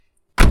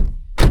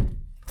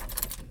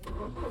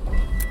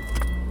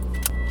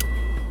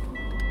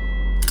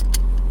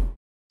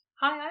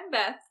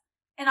Beth.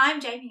 And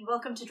I'm Jamie.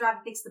 Welcome to Driver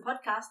Picks the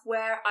Podcast.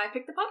 Where I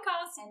pick the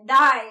podcast. And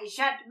I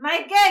shut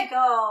my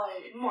gecko.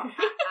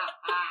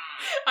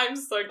 I'm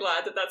so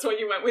glad that that's what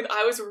you went with.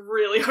 I was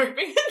really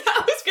hoping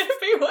that was going to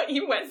be what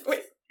you went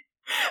with.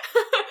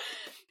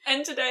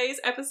 And today's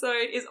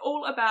episode is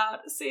all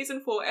about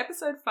Season 4,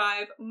 Episode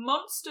 5,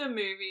 Monster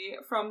Movie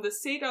from the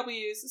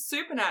CW's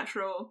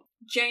Supernatural.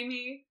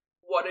 Jamie,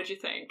 what did you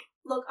think?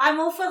 Look,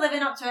 I'm all for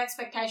living up to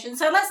expectations,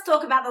 so let's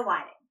talk about the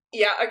lighting.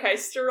 Yeah, okay,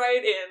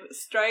 straight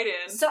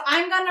in. So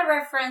I'm going to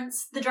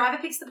reference the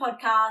Driver Picks the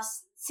Podcast,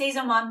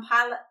 Season 1,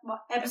 pilot,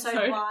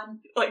 episode 1.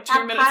 Like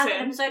 2 minutes pilot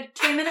in. Episode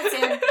 2 minutes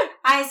in.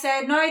 I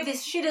said, no,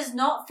 this shit is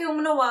not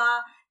film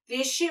noir.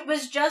 This shit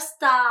was just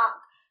dark.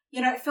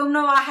 You know, film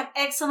noir had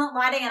excellent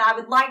lighting and I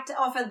would like to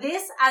offer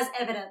this as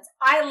evidence.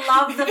 I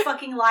love the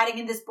fucking lighting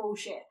in this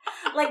bullshit.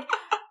 Like,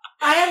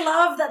 I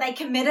love that they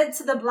committed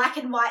to the black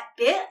and white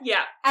bit.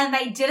 Yeah. And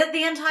they did it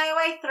the entire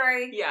way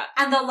through. Yeah.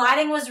 And the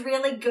lighting was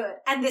really good.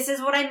 And this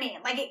is what I mean.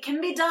 Like, it can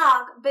be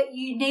dark, but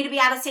you need to be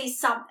able to see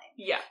something.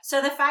 Yeah.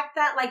 So the fact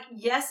that, like,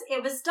 yes,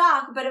 it was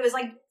dark, but it was,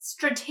 like,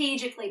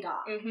 strategically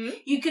dark. Mm-hmm.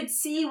 You could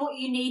see what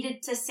you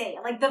needed to see.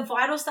 Like, the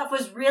vital stuff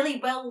was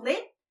really well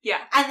lit. Yeah.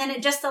 And then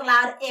it just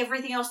allowed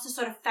everything else to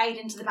sort of fade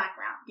into the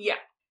background. Yeah.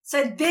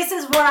 So this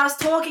is what I was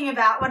talking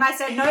about when I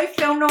said no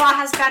film noir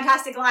has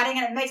fantastic lighting,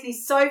 and it makes me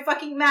so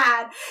fucking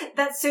mad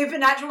that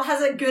Supernatural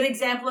has a good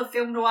example of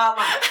film noir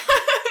lighting.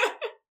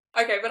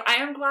 Okay, but I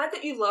am glad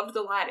that you loved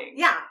the lighting.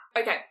 Yeah.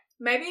 Okay,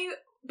 maybe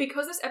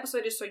because this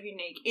episode is so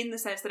unique in the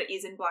sense that it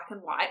is in black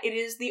and white, it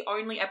is the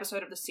only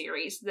episode of the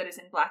series that is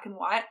in black and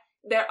white.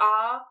 There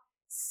are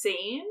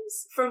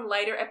scenes from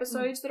later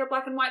episodes that are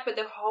black and white, but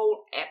the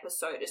whole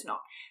episode is not.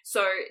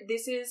 So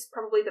this is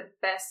probably the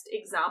best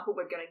example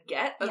we're going to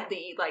get of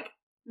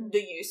the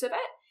use of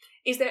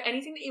it. Is there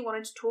anything that you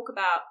wanted to talk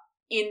about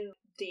in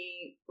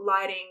the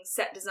lighting,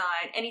 set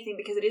design, anything,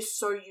 because it is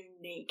so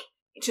unique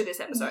to this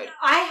episode?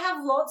 I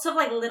have lots of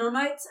like little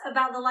notes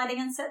about the lighting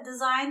and set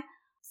design.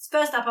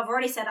 First up, I've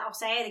already said it, I'll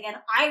say it again.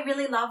 I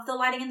really love the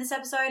lighting in this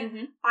episode.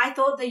 Mm-hmm. I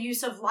thought the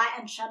use of light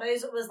and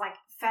shadows was like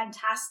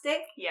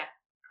fantastic. Yeah.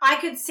 I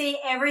could see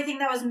everything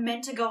that was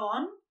meant to go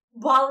on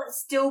while it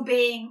still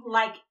being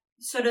like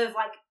sort of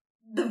like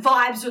the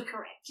vibes were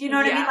correct. You know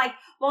what I mean? Like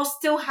while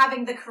still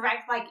having the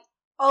correct like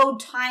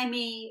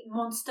old-timey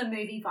monster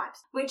movie vibes.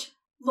 Which,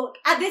 look,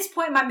 at this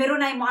point my middle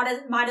name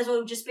might as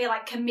well just be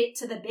like commit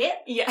to the bit.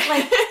 Yeah.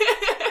 Like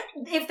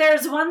if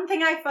there's one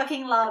thing I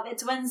fucking love,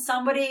 it's when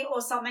somebody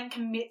or something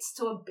commits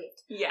to a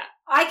bit. Yeah.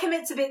 I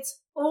commit to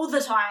bits all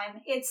the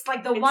time. It's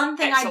like the one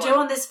thing excellent. I do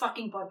on this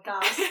fucking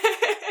podcast.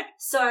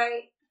 So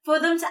for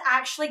them to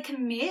actually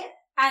commit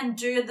and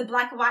do the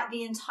black and white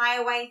the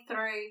entire way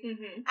through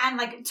and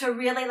like to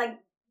really like,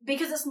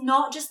 because it's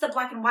not just the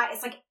black and white,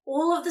 it's like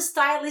all of the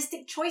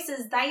stylistic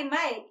choices they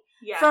make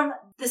from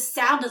the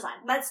sound design.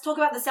 Let's talk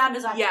about the sound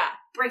design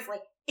briefly.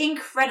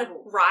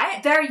 Incredible.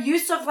 Right? Their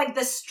use of like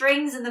the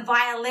strings and the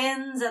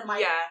violins and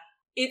like... Yeah.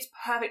 It's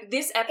perfect.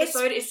 This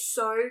episode is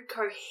so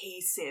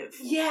cohesive.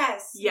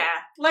 Yes. Yeah.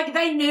 Like,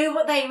 they knew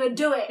what they were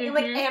doing. Mm-hmm.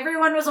 Like,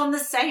 everyone was on the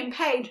same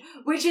page,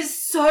 which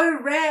is so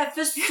rare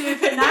for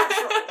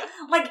Supernatural.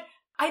 Like,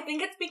 I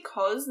think it's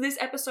because this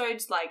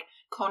episode's, like,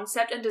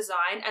 concept and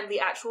design and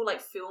the actual,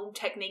 like, film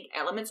technique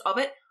elements of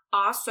it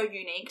are so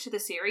unique to the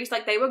series.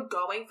 Like, they were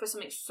going for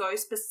something so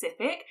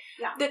specific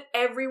that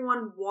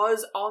everyone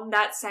was on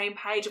that same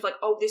page of, like,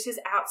 oh, this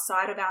is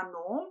outside of our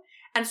norm.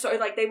 And so,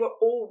 like, they were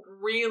all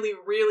really,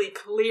 really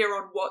clear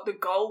on what the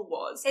goal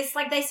was. It's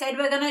like they said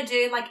we're going to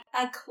do, like,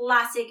 a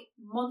classic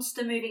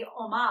monster movie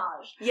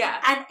homage.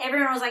 Yeah. And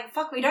everyone was like,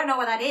 fuck, we don't know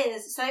what that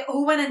is. So they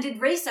all went and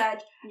did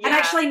research and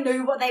actually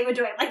knew what they were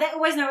doing. Like, they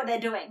always know what they're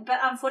doing. But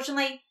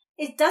unfortunately,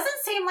 it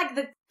doesn't seem like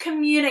the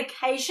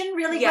communication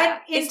really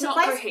went into it's not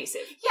place.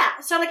 cohesive. Yeah,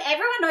 so like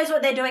everyone knows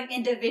what they're doing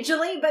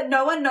individually, but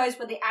no one knows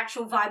what the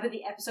actual vibe of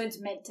the episode's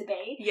meant to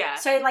be. Yeah.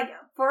 So like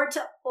for it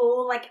to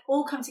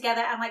all come together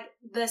and like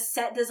the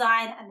set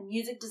design and the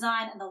music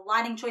design and the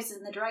lighting choices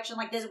and the direction,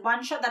 like there's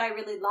one shot that I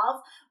really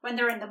love when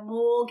they're in the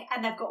morgue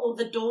and they've got all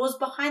the doors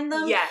behind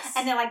them. Yes.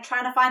 And they're like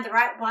trying to find the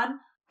right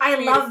one.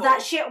 I love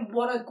that shit.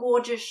 What a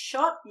gorgeous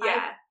shot.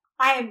 Yeah.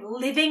 I am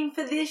living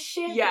for this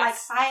shit.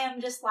 Yes. Like I am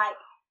just like...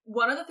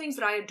 One of the things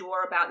that I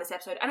adore about this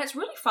episode, and it's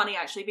really funny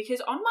actually,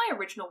 because on my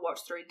original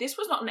watch through, this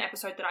was not an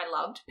episode that I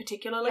loved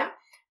particularly,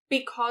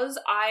 because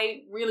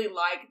I really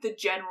like the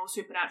general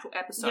Supernatural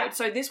episode. Yeah.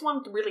 So this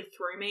one really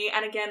threw me,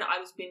 and again, I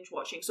was binge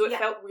watching, so it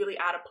felt really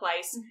out of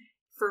place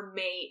for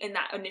me in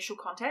that initial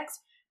context.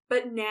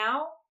 But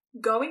now,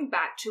 going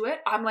back to it,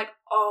 I'm like,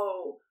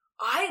 oh,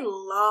 I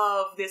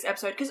love this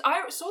episode, because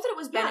I saw that it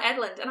was Ben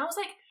Edlund, and I was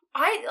like,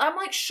 I'm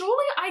like,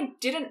 surely I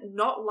didn't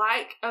not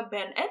like a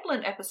Ben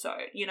Edlund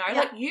episode, you know?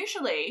 Like,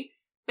 usually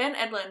Ben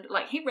Edlund,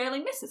 like, he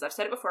rarely misses. I've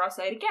said it before, I'll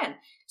say it again.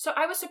 So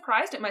I was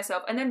surprised at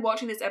myself, and then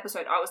watching this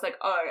episode, I was like,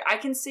 oh, I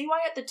can see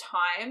why at the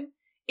time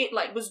it,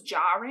 like, was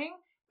jarring,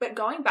 but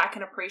going back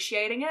and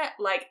appreciating it,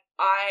 like,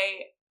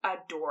 I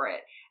adore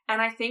it.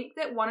 And I think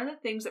that one of the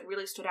things that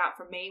really stood out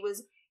for me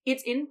was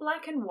it's in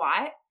black and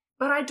white,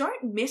 but I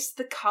don't miss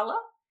the colour.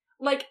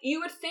 Like, you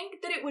would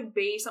think that it would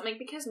be something,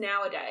 because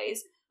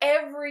nowadays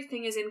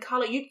everything is in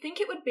colour. You'd think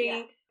it would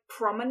be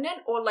prominent,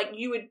 or like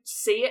you would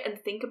see it and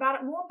think about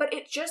it more, but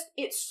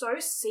it's so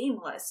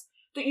seamless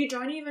that you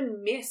don't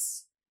even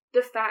miss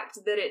the fact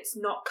that it's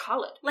not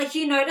coloured. Like,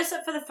 you notice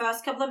it for the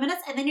first couple of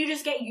minutes, and then you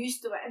just get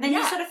used to it, and then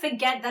you sort of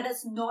forget that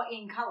it's not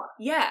in colour.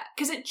 Yeah,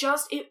 because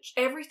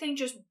everything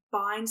just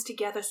binds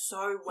together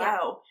so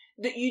well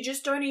that you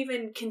just don't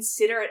even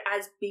consider it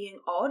as being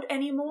odd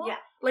anymore. Yeah.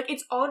 Like,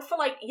 it's odd for,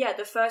 like,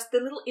 the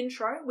little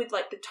intro with,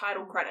 like, the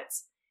title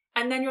credits.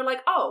 And then you're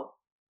like, oh,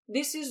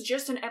 this is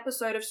just an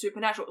episode of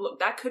Supernatural. Look,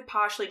 that could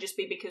partially just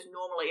be because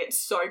normally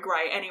it's so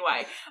grey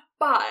anyway.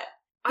 But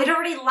it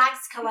already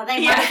lacks colour.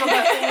 They might as well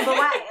go all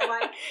the way.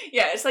 Like,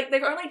 yeah, it's like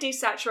they've only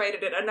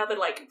desaturated it another,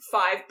 like,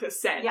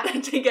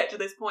 5% to get to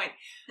this point.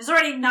 It's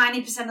already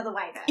 90% of the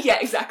way there. Yeah,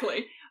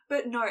 exactly.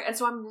 But no, and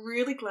so I'm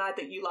really glad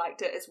that you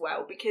liked it as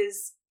well,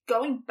 because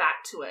going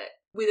back to it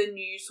with a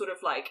new sort of,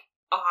 like,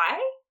 eye,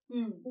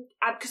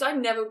 because I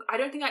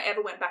don't think I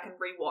ever went back and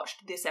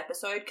rewatched this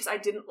episode, because I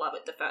didn't love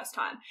it the first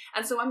time.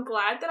 And so I'm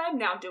glad that I'm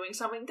now doing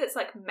something that's,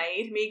 like,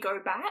 made me go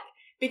back,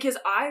 because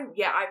I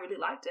really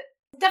liked it.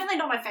 Definitely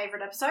not my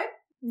favourite episode.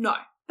 No.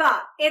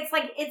 But it's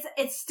like,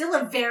 it's still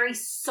a very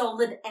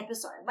solid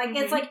episode. Like,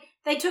 it's like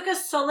they took a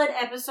solid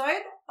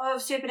episode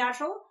of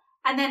Supernatural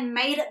and then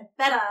made it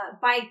better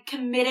by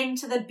committing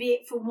to the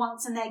bit for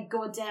once in their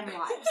goddamn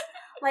lives.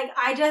 Like,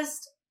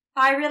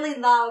 I really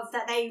love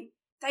that they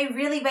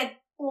really went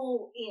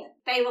all in.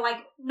 They were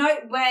like, no,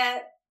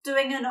 we're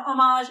doing an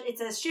homage.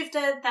 It's a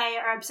shifter. They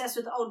are obsessed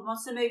with old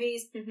monster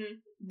movies. Mm-hmm.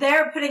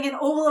 They're putting in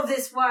all of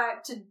this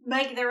work to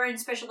make their own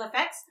special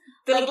effects.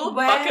 The little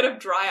bucket of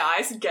dry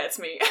ice gets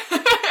me.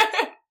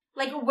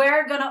 Like,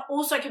 we're going to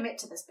also commit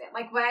to this bit.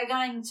 Like, we're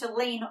going to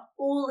lean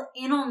all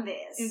in on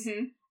this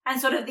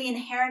and sort of the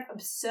inherent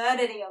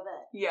absurdity of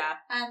it. Yeah.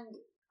 And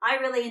I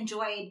really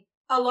enjoyed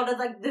a lot of,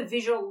 like, the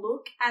visual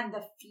look and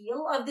the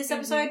feel of this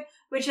episode,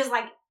 which is,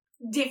 like,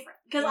 different.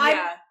 Because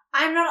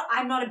I'm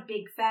not a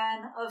big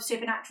fan of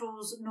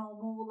Supernatural's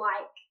normal,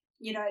 like,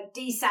 you know,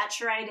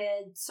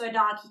 desaturated, so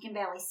dark you can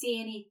barely see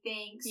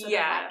anything. Sort of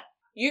like,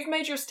 you've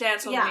made your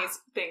stance on these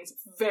things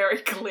very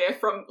clear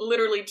from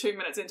literally 2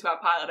 minutes into our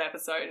pilot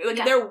episode.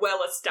 Like, they're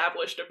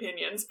well-established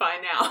opinions by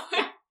now.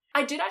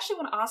 I did actually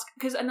want to ask,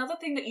 because another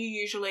thing that you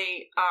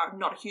usually are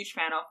not a huge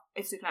fan of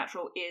in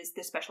Supernatural is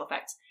the special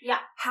effects. Yeah.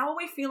 How are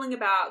we feeling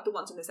about the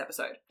ones in this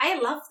episode? I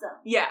love them.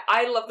 Yeah,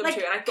 I love them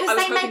too. And I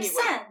was hoping you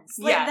would. Sense.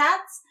 Like,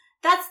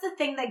 that's the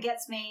thing that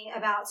gets me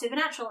about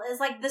Supernatural, is,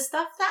 like, the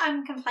stuff that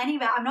I'm complaining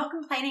about, I'm not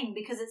complaining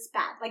because it's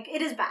bad. Like,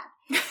 it is bad.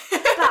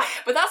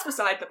 But that's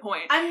beside the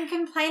point. I'm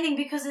complaining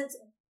because it's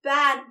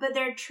bad, but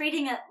they're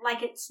treating it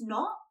like it's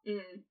not.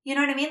 You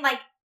know what I mean? Like,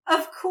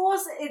 of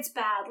course it's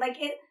bad. Like,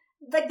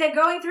 they're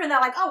going through and they're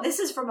like, oh, this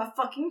is from a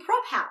fucking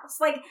prop house.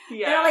 Like,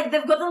 they're like,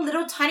 they've got the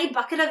little tiny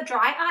bucket of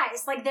dry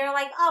ice. Like, they're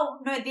like, oh,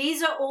 no,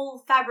 these are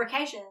all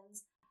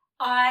fabrications.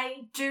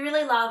 I do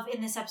really love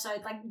in this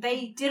episode, like,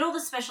 they did all the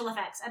special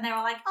effects and they were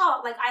like, oh,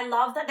 like, I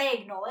love that they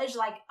acknowledge,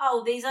 like,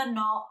 oh, these are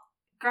not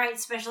great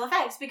special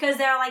effects, because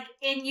they're, like,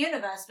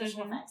 in-universe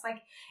special effects. Like,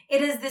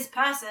 it is this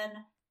person,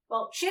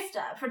 well,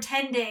 Shifter,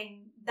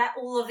 pretending that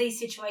all of these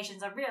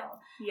situations are real.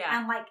 Yeah.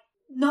 And, like,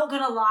 not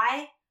gonna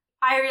lie,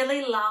 I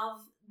really love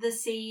the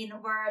scene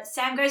where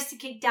Sam goes to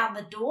kick down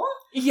the door.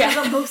 Yeah.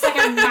 Because it looks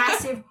like a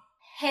massive,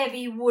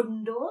 heavy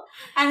wooden door,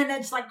 and then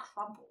it just, like,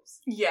 crumples.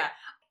 Yeah.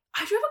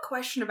 I do have a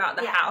question about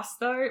the house,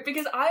 though,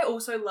 because I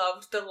also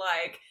loved the,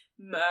 like,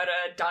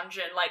 murder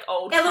dungeon, like,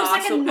 old castle. It looks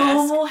like a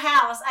normal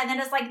house, and then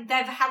it's like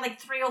they've had, like,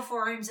 3 or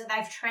 4 rooms that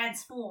they've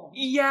transformed.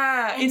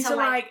 Yeah, into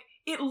like,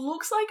 it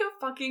looks like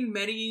a fucking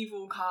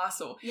medieval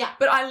castle. Yeah.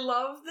 But I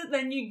love that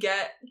then you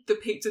get the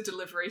pizza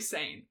delivery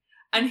scene,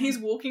 and he's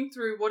walking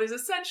through what is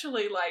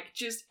essentially, like,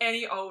 just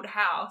any old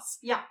house.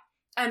 Yeah.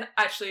 And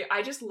actually,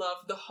 I just love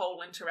the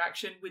whole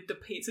interaction with the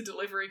pizza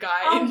delivery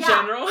guy in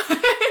general.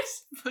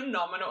 It's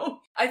phenomenal.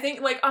 I think,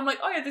 like, I'm like,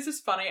 oh yeah, this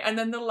is funny. And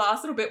then the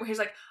last little bit where he's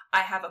like,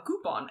 I have a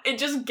coupon. It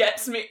just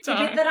gets me. The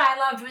bit that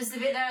I loved was the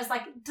bit that I was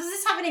like, does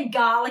this have any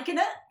garlic in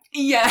it?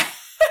 Yeah.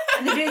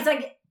 And the dude's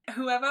like...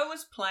 Whoever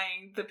was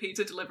playing the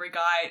pizza delivery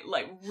guy,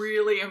 like,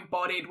 really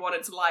embodied what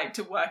it's like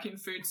to work in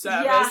food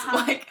service. Yeah.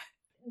 Like...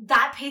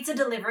 That pizza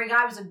delivery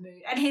guy was a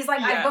mood. And he's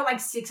like, I've got like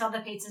 6 other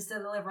pizzas to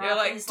deliver. You're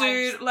like,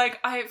 dude, like,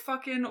 I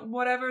fucking,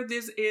 whatever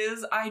this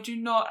is, I do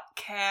not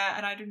care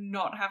and I do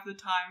not have the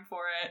time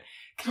for it.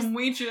 Can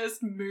we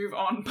just move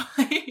on,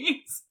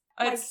 please?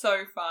 Like, it's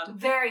so fun.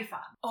 Very fun.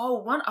 Oh,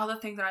 one other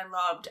thing that I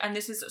loved, and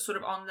this is sort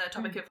of on the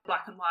topic of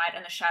black and white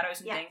and the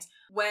shadows and things,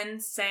 when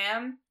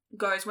Sam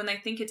goes, when they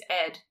think it's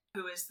Ed,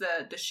 who is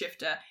the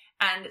shifter,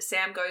 and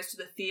Sam goes to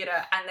the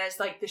theatre and there's,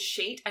 like, the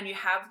sheet and you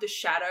have the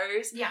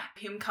shadows. Yeah.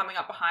 Him coming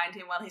up behind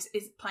him while he's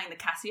playing the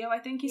Casio, I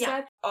think he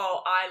said.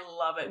 Oh, I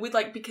love it. With,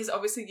 like, because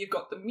obviously you've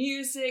got the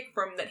music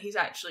from that he's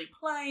actually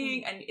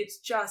playing and it's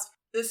just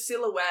the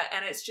silhouette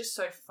and it's just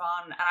so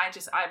fun.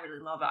 And I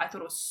really love it. I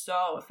thought it was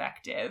so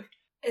effective.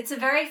 It's a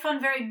very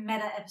fun, very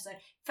meta episode.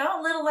 Felt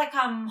a little like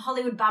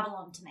Hollywood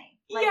Babylon to me.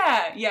 Like,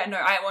 no,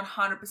 I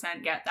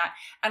 100% get that.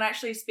 And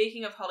actually,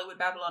 speaking of Hollywood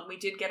Babylon, we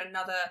did get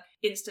another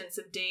instance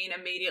of Dean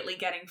immediately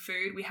getting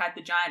food. We had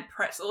the giant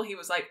pretzel. He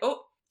was like,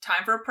 oh,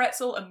 time for a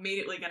pretzel,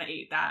 immediately going to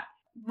eat that.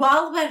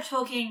 While we're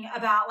talking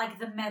about, like,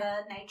 the meta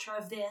nature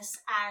of this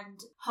and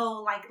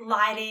whole, like,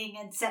 lighting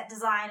and set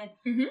design,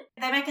 and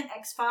they make an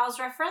X-Files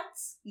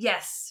reference.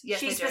 Yes,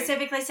 She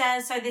specifically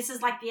says, so this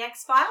is like the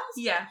X-Files?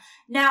 Yeah.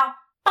 Now,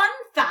 fun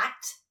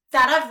fact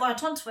that I've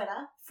learnt on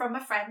Twitter from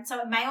a friend, so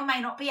it may or may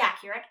not be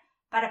accurate,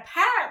 but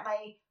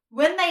apparently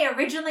when they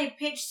originally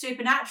pitched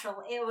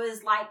Supernatural, it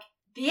was like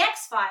the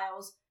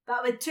X-Files,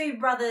 but with two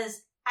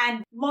brothers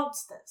and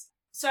monsters.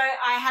 So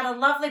I had a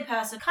lovely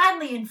person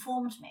kindly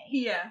informed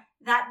me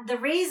that the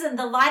reason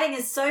the lighting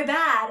is so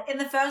bad in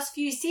the first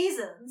few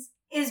seasons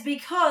is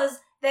because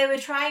they were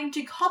trying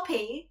to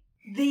copy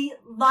the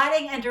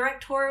lighting and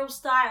directorial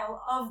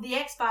style of the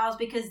X-Files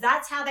because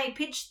that's how they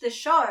pitched the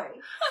show.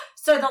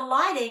 So the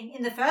lighting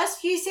in the first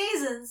few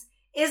seasons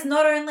is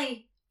not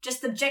only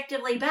just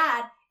objectively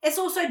bad, it's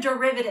also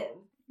derivative.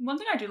 One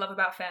thing I do love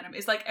about fandom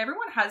is, like,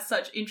 everyone has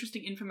such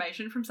interesting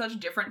information from such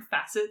different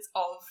facets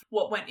of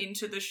what went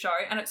into the show,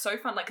 and it's so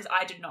fun, like, because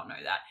I did not know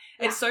that.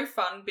 Yeah. It's so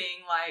fun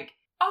being like,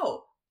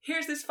 oh,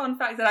 here's this fun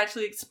fact that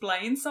actually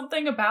explains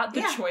something about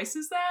the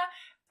choices there.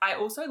 I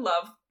also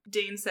love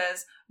Dean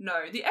says,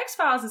 no, the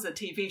X-Files is a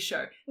TV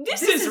show.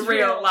 This is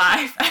real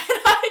life. And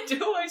I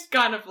do always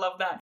kind of love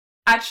that.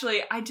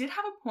 Actually, I did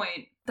have a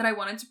point that I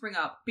wanted to bring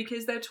up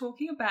because they're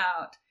talking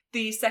about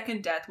the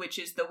second death, which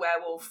is the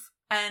werewolf.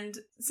 And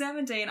Sam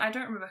and Dean, I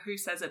don't remember who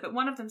says it, but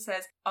one of them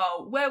says,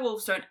 oh,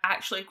 werewolves don't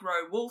actually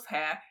grow wolf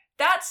hair.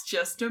 That's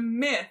just a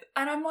myth.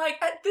 And I'm like,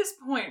 at this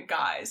point,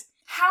 guys,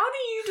 how do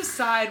you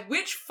decide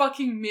which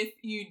fucking myth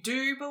you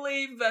do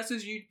believe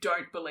versus you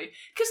don't believe?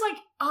 Because, like,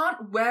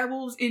 aren't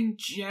werewolves in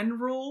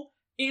general,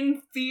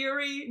 in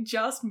theory,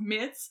 just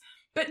myths?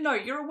 But no,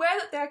 you're aware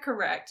that they're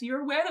correct.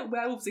 You're aware that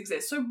werewolves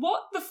exist. So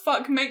what the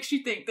fuck makes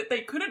you think that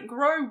they couldn't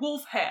grow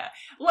wolf hair?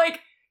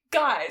 Like,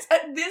 guys,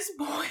 at this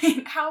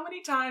point, how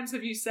many times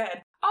have you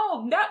said,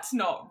 oh, that's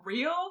not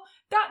real,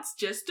 that's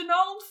just an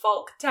old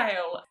folk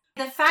tale?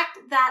 The fact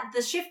that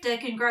the shifter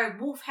can grow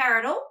wolf hair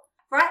at all,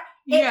 right?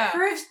 It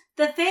proves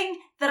the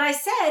thing that I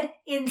said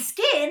in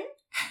Skin,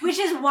 which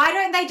is why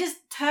don't they just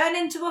turn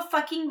into a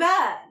fucking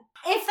bird?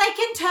 If they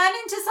can turn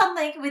into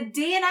something with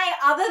DNA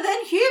other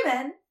than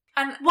human,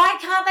 and why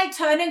can't they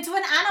turn into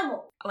an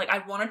animal? Like,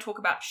 I want to talk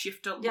about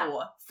shifter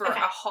lore for a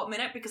hot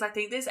minute because I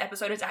think this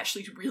episode is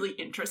actually really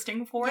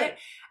interesting for it.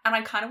 And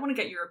I kind of want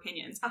to get your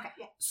opinions. Okay,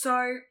 yeah.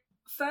 So,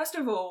 first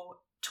of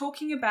all,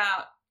 talking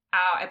about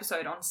our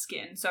episode on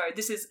Skin. So,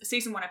 this is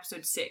season 1,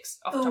 episode 6.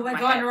 Off the top of my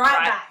head. We're going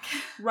back.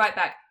 Right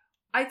back.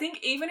 I think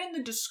even in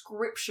the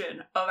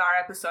description of our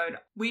episode,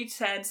 we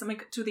said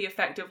something to the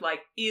effect of,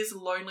 like, is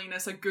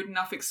loneliness a good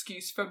enough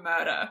excuse for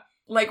murder?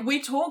 Like,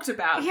 we talked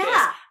about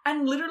this.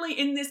 And literally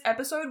in this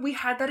episode, we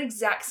had that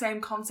exact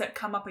same concept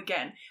come up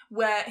again,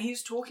 where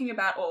he's talking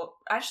about, or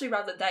actually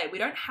rather we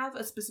don't have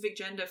a specific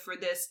gender for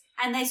this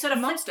and they sort of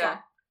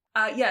monster.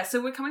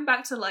 So we're coming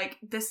back to, like,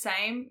 the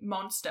same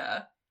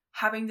monster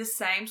having the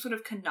same sort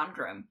of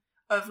conundrum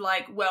of,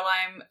 like, well,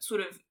 I'm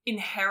sort of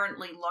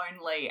inherently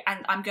lonely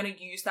and I'm going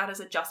to use that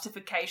as a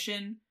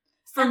justification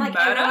for murder.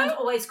 Everyone's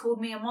always called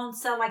me a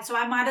monster, like, so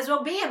I might as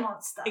well be a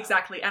monster.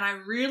 Exactly, and I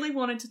really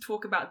wanted to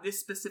talk about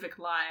this specific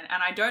line,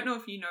 and I don't know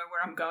if you know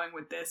where I'm going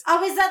with this.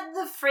 Oh, is that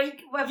the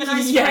freak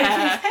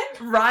weaponized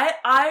freak? Right?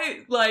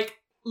 I, like,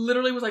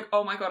 literally was like,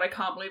 oh my god, I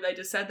can't believe they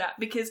just said that,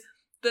 because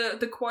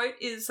the quote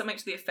is something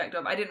to the effect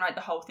of, I didn't write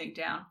the whole thing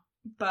down,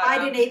 but I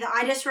didn't either.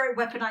 I just wrote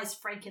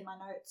weaponized freak in my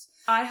notes.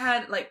 I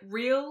had, like,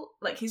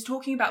 he's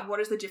talking about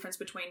what is the difference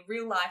between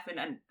real life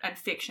and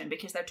fiction,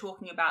 because they're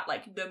talking about,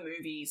 like, the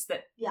movies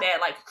that they're,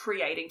 like,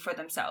 creating for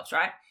themselves,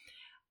 right?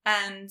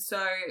 And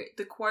so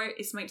the quote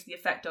is something to the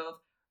effect of,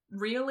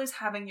 real is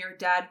having your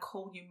dad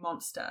call you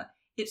monster.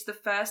 It's the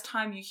first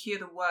time you hear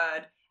the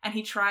word, and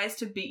he tries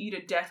to beat you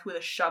to death with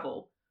a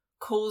shovel.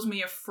 Calls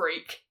me a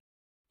freak.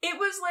 It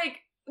was, like,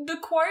 the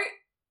quote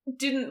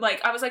didn't,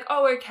 like, I was like,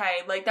 oh, okay,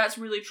 like, that's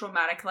really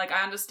traumatic. Like,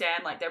 I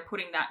understand, like, they're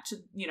putting that to,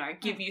 you know,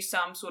 give you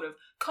some sort of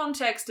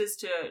context as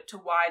to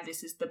why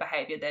this is the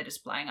behavior they're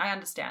displaying. I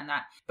understand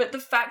that. But the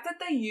fact that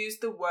they use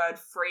the word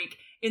freak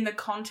in the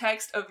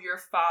context of your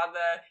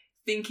father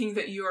thinking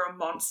that you're a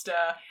monster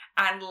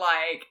and,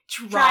 like,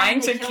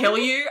 trying to kill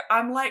you,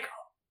 I'm like,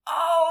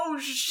 oh,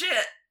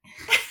 shit.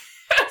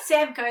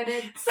 Sam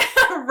coded.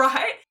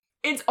 Right?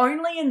 It's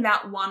only in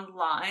that one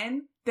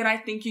line that I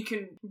think you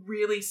can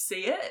really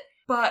see it.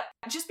 But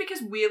just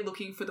because we're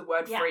looking for the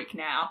word freak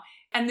now,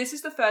 and this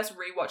is the first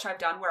rewatch I've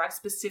done where I've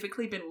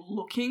specifically been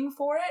looking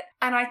for it,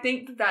 and I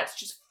think that that's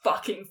just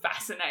fucking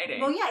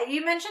fascinating. Well, yeah,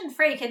 you mentioned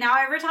freak, and now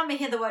every time I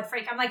hear the word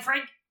freak, I'm like,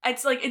 freak.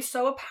 It's like, it's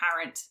so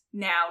apparent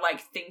now, like,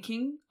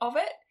 thinking of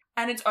it.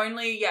 And it's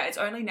only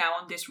now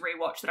on this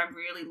rewatch that I'm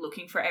really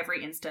looking for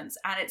every instance.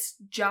 And it's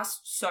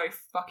just so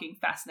fucking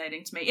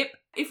fascinating to me.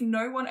 If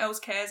no one else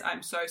cares,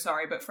 I'm so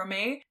sorry. But for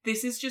me,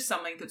 this is just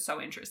something that's so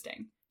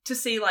interesting. to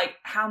see, like,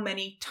 how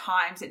many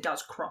times it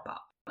does crop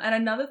up. And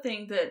another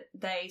thing that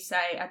they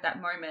say at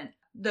that moment,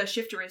 the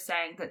shifter is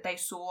saying that they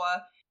saw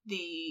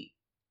the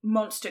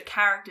monster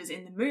characters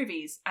in the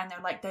movies and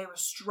they're like, they were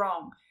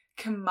strong,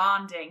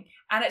 commanding.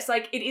 And it's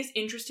like, it is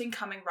interesting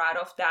coming right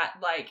off that,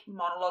 like,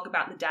 monologue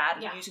about the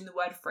dad and using the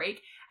word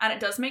freak. And it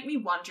does make me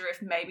wonder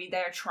if maybe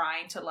they're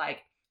trying to, like,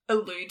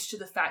 allude to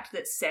the fact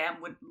that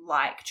Sam would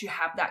like to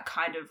have that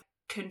kind of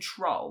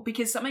control.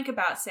 Because something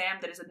about Sam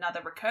that is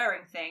another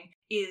recurring thing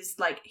is,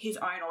 like, his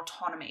own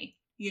autonomy,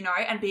 you know,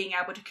 and being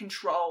able to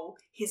control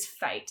his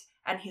fate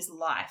and his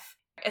life.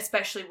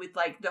 Especially with,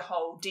 like, the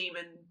whole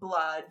demon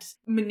blood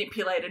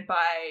manipulated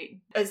by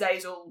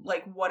Azazel,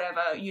 like,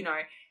 whatever, you know.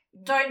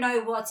 Don't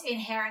know what's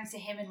inherent to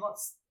him and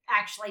what's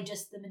actually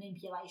just the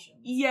manipulation.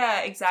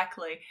 Yeah,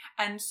 exactly.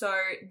 And so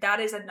that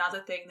is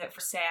another thing that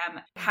Sam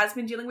has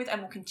been dealing with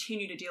and will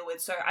continue to deal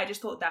with. So I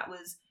just thought that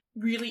was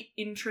really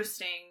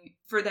interesting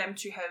for them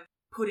to have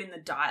put in the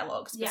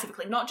dialogue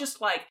specifically. Not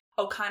just, like,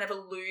 kind of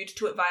allude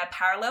to it via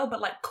parallel, but,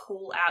 like,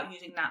 call out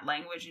using that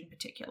language in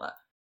particular.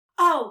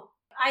 Oh,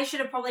 I should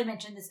have probably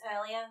mentioned this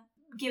earlier,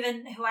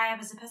 given who I am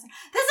as a person.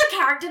 There's a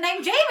character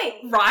named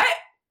Jamie! Right?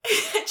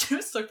 It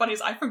was so funny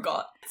as I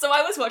forgot. So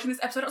I was watching this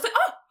episode, I was like,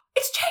 oh,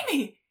 it's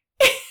Jamie!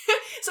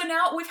 So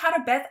now we've had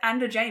a Beth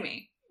and a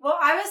Jamie. Well,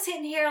 I was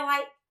sitting here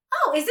like,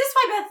 oh, is this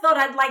why Beth thought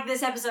I'd like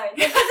this episode?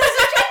 Because there's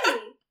a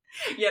Jamie!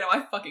 Yeah, no,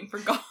 I fucking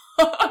forgot.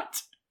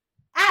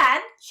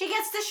 And she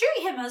gets to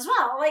shoot him as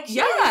well. Like,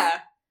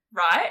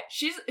 right?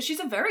 She's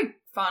a very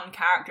fun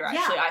character,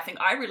 actually. I think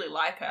I really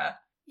like her.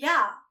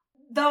 Yeah.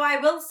 Though I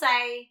will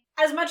say,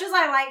 as much as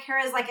I like her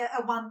as, like,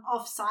 a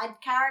one-off side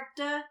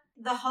character,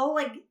 the whole,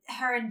 like,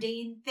 her and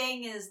Dean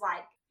thing is,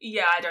 like...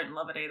 Yeah, I don't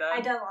love it either. I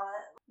don't love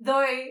it.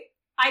 Though,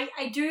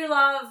 I do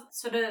love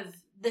sort of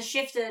the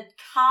shifter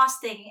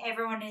casting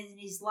everyone in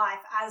his life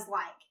as,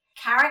 like,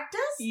 characters.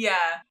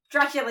 Yeah.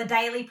 Dracula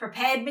Daily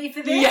prepared me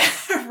for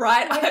this. Yeah,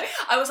 right. Like,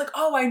 I was like,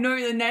 oh, I know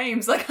the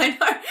names. Like, I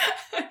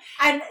know.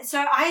 And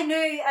so I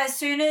knew as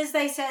soon as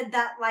they said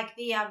that, like,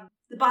 the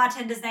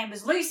bartender's name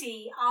was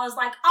Lucy, I was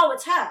like, oh,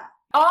 it's her.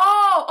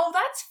 Oh,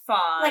 that's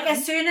fun. Like,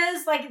 as soon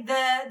as, like,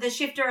 the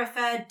shifter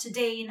referred to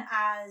Dean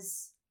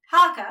as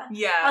Harker,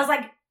 I was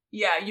like...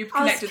 Yeah, you've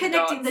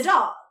connecting the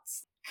dots.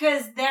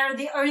 Because they're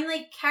the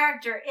only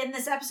character in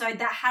this episode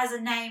that has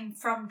a name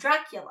from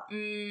Dracula.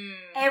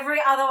 Every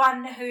other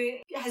one who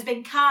has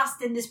been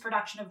cast in this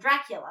production of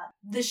Dracula,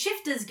 the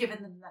shifter's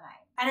given them the name.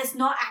 And it's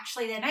not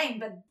actually their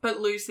name,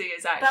 but Lucy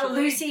is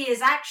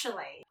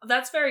actually.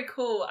 That's very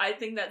cool. I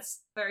think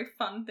that's a very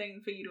fun thing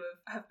for you to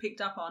have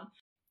picked up on.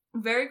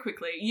 Very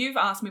quickly, you've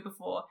asked me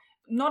before,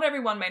 not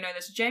everyone may know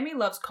this, Jamie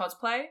loves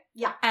cosplay.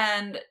 Yeah.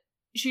 And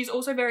she's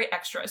also very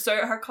extra.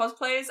 So her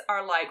cosplays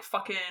are like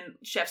fucking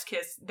chef's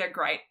kiss. They're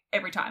great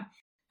every time.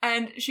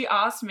 And she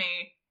asked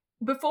me,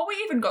 before we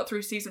even got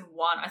through season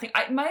 1, I think,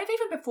 it might have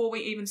even before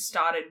we even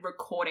started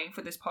recording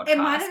for this podcast. It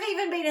might have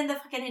even been in the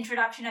fucking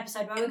introduction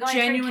episode where we're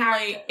going through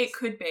characters. It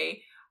could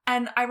be.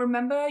 And I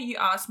remember you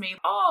asked me,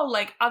 oh,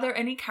 like, are there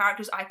any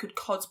characters I could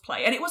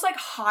cosplay? And it was, like,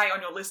 high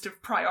on your list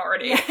of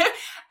priority. Yeah.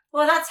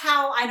 Well, that's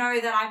how I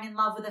know that I'm in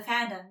love with a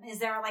fandom. Is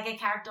there, like, a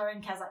character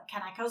and can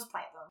I cosplay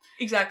them?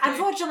 Exactly.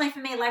 Unfortunately for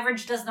me,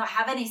 Leverage does not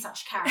have any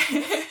such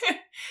characters.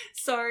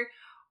 So,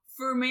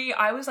 for me,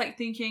 I was, like,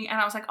 thinking,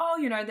 and I was like, oh,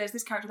 you know, there's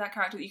this character, that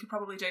character that you could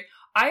probably do.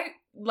 I,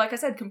 like I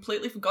said,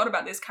 completely forgot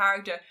about this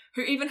character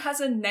who even has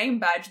a name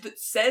badge that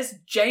says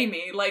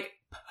Jamie. Like,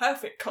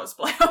 perfect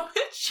cosplay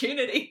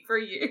opportunity for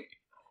you.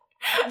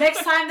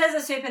 Next time there's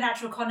a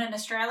Supernatural con in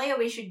Australia,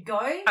 we should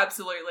go.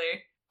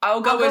 Absolutely.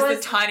 I'll go as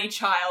the tiny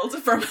child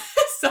from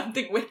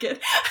Something Wicked.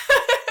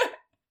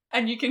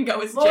 And you can go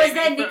as Jamie. What was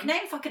their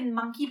nickname? Fucking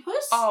Monkey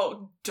Puss?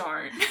 Oh,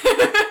 don't.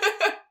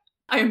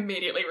 I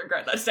immediately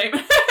regret that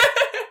statement.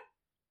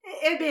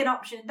 It would be an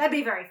option. That'd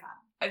be very fun.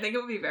 I think it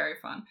would be very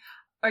fun.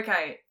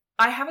 Okay,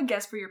 I have a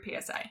guess for your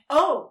PSA.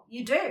 Oh,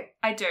 you do?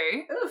 I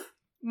do. Oof.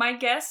 My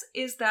guess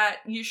is that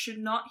you should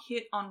not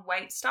hit on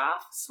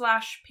waitstaff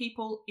 /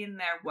 people in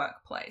their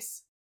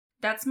workplace.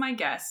 That's my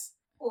guess.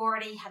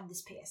 Already had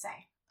this PSA.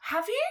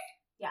 Have you?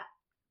 Yeah.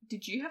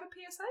 Did you have a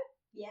PSA?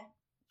 Yeah.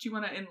 Do you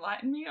want to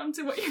enlighten me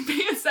onto what your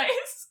PSA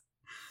is?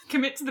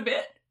 Commit to the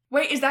bit?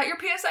 Wait, is that your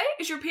PSA?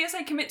 Is your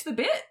PSA commit to the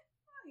bit?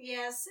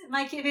 Yes.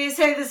 My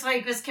PSA this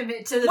week was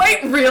commit to the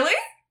bit. Wait, really?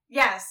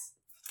 Yes.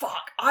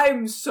 Fuck.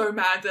 I'm so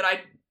mad that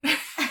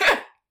I...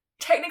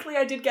 Technically,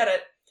 I did get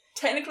it.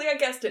 Technically, I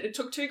guessed it. It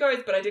took 2 goes,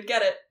 but I did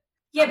get it.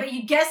 Yeah, but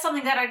you guessed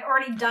something that I'd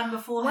already done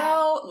beforehand.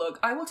 Well, look,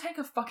 I will take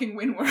a fucking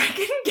win where I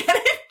can get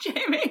it,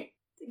 Jamie.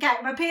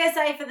 Okay, my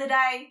PSA for the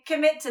day,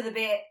 commit to the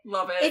bit.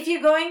 Love it. If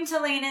you're going to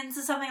lean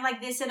into something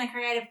like this in a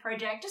creative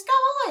project, just go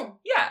all in.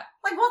 Yeah.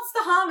 Like, what's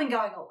the harm in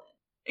going all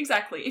in?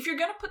 Exactly. If you're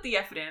going to put the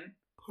effort in,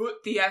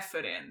 put the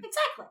effort in.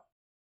 Exactly.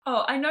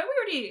 Oh, I know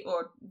we already,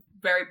 or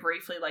very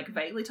briefly, like,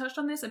 vaguely touched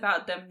on this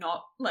about them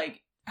not,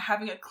 like,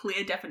 having a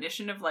clear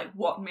definition of, like,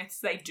 what myths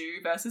they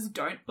do versus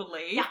don't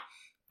believe. Yeah.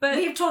 But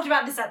we've talked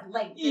about this at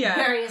length in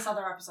various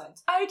other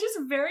episodes. I just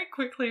very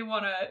quickly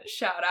want to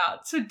shout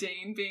out to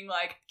Dean being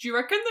like, do you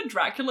reckon the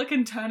Dracula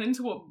can turn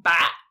into a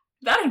bat?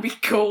 That'd be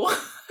cool.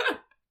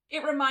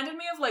 It reminded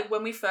me of, like,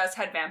 when we first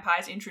had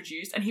vampires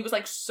introduced, and he was,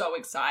 like, so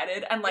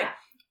excited, and, like,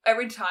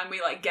 every time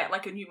we, like, get,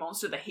 like, a new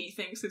monster that he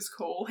thinks is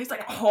cool, he's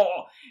like,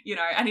 oh, you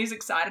know, and he's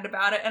excited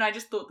about it, and I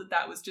just thought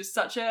that was just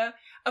such a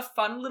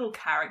fun little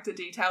character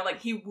detail.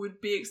 Like, he would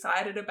be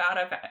excited about,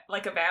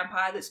 a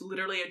vampire that's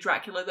literally a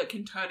Dracula that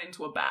can turn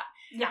into a bat.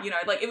 Yeah. You know,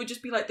 like, it would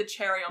just be, like, the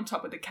cherry on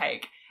top of the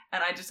cake.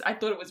 And I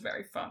thought it was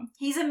very fun.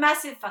 He's a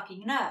massive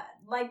fucking nerd.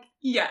 Like...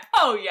 Yeah.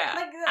 Oh, yeah.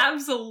 Like,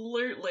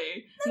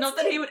 absolutely. Not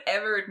that he would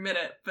ever admit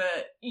it,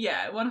 but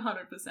yeah,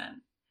 100%.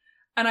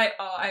 And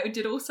I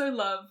did also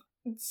love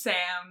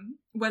Sam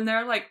when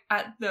they're, like,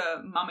 at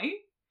the mummy.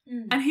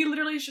 Mm. And he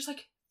literally is just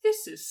like,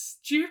 this is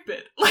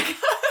stupid. Like,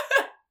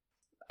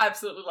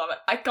 absolutely love it.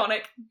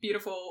 Iconic,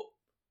 beautiful,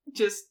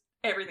 just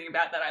everything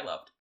about that I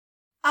loved.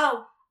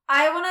 Oh,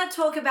 I want to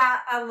talk about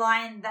a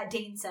line that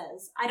Dean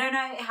says. I don't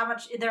know how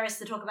much there is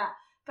to talk about,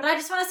 but I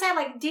just want to say,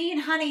 like, Dean,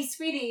 honey,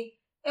 sweetie,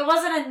 it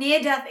wasn't a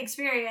near-death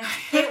experience.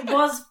 It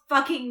was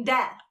fucking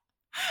death.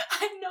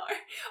 I know.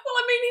 Well,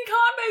 I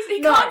mean,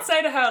 he can't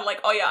say to her, like,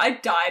 oh yeah, I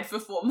died for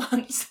 4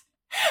 months.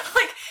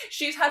 Like,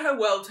 she's had her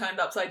world turned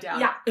upside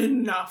down. Yeah.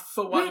 Enough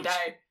for one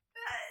day.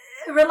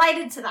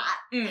 Related to that,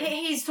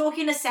 he's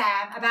talking to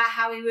Sam about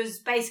how he was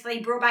basically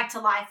brought back to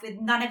life with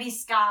none of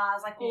his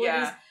scars, like all of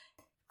his...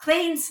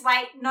 Clean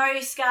slate, no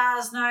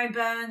scars, no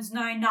burns,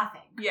 no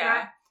nothing. Yeah.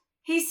 Right?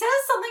 He says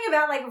something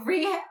about, like,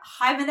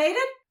 rehymenated?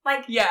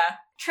 Like,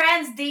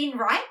 trans Dean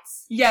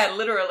rights? Yeah,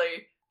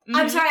 literally. Mm-hmm.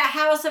 I'm sorry,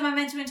 how else am I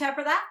meant to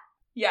interpret that?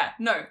 Yeah,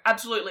 no,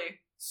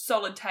 absolutely.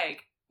 Solid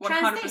take.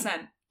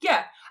 100%.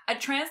 Yeah. A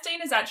trans Dean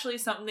is actually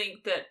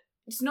something that,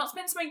 it's not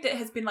been something that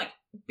has been, like,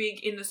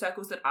 big in the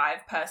circles that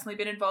I've personally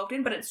been involved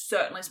in, but it's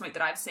certainly something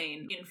that I've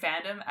seen in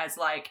fandom as,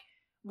 like,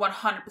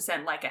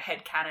 100% like a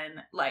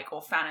headcanon, like,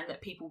 or fanon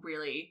that people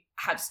really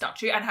have stuck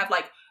to and have,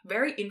 like,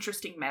 very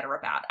interesting meta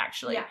about,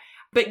 actually. Yeah.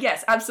 But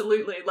yes,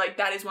 absolutely, like,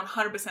 that is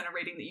 100% a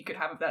reading that you could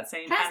have of that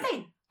scene.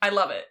 And I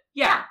love it.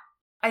 Yeah.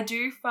 I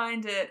do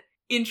find it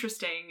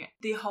interesting,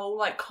 the whole,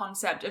 like,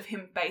 concept of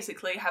him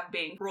basically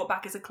being brought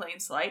back as a clean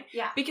slate.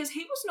 Yeah. Because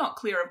he was not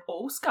clear of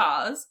all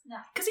scars. No.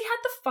 Because he had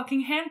the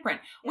fucking handprint,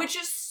 which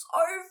is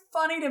so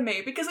funny to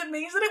me because it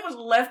means that it was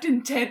left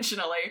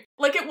intentionally.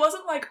 Like, it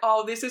wasn't like,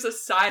 oh, this is a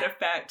side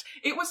effect.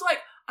 It was like,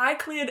 I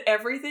cleared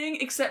everything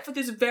except for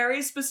this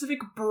very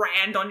specific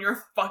brand on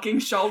your fucking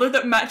shoulder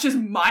that matches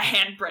my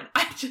handprint.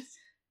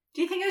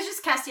 Do you think it was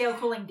just Castiel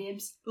calling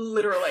dibs?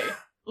 Literally.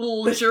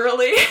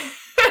 Literally.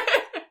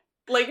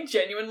 Like,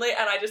 genuinely,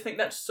 and I just think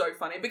that's so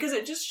funny because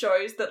it just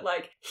shows that,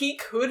 like, he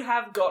could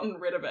have gotten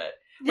rid of it.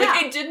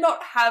 Like, it did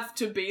not have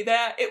to be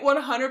there. It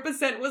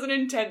 100% was an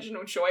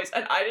intentional choice,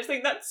 and I just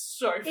think that's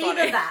so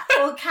funny. Either that,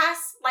 or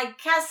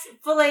Cass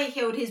fully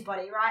healed his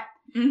body, right?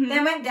 Mm-hmm.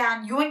 Then went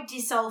down, yoinked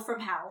his soul from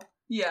hell.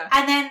 Yeah.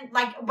 And then,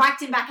 like,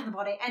 whacked him back in the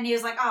body, and he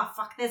was like, oh,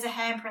 fuck, there's a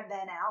handprint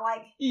there now.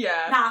 Like,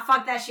 nah,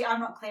 fuck that shit, I'm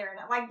not clearing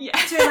it. Like,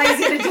 too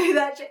lazy to do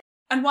that shit.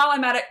 And while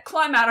I'm at it,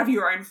 climb out of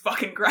your own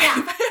fucking grave.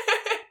 Yeah.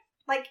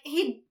 Like,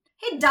 he'd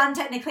done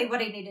technically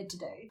what he needed to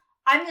do.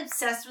 I'm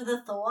obsessed with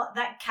the thought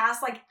that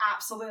Cass, like,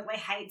 absolutely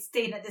hates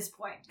Dean at this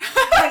point.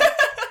 Like,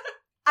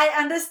 I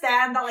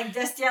understand that, like,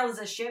 Destiel is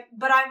a ship,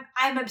 but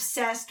I'm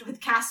obsessed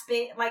with Cass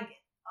being, like,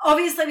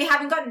 obviously we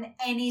haven't gotten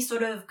any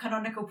sort of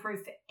canonical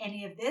proof for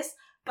any of this,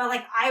 but,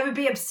 like, I would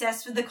be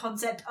obsessed with the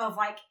concept of,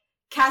 like,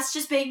 Cass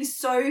just being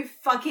so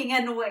fucking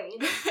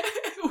annoyed.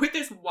 With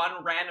this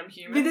one random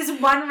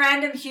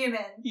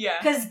human. Yeah.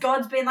 Because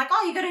God's been like,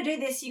 oh, you gotta do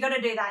this, you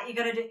gotta do that, you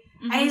gotta do...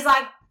 Mm-hmm. And he's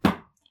like,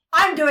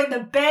 I'm doing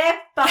the bare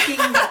fucking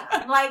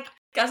work. Like...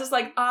 Cass is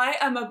like, I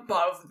am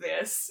above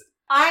this.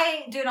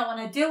 I do not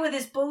want to deal with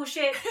this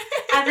bullshit.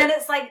 And then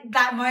it's like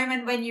that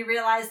moment when you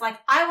realise, like,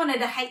 I wanted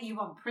to hate you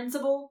on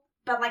principle,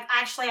 but, like,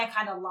 actually I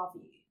kind of love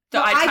you.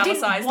 So I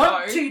didn't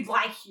want to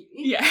like you.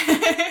 Yeah.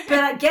 But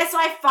I guess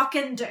I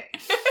fucking do.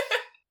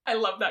 I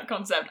love that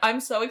concept. I'm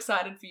so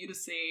excited for you to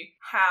see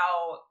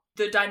how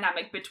the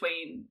dynamic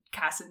between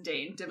Cass and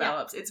Dean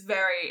develops. Yeah. It's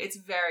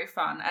very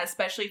fun,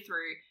 especially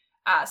through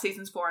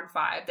seasons 4 and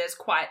 5. There's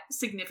quite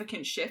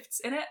significant shifts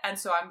in it, and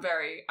so I'm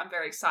very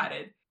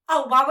excited.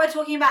 Oh, while we're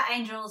talking about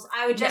angels,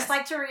 I would just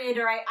like to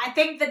reiterate, I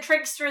think the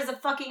trickster is a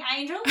fucking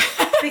angel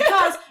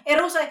because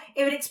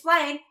it would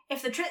explain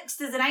if the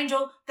trickster's an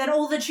angel, then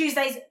all the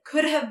Tuesdays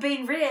could have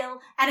been real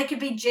and it could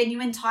be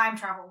genuine time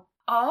travel.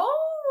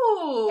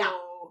 Oh. Yeah.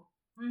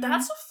 Mm-hmm.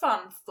 That's a fun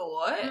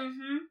thought.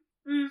 Mm-hmm.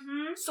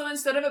 Mm-hmm. So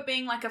instead of it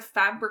being like a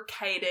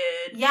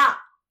fabricated... Yeah.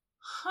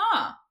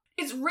 Huh.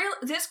 It's real...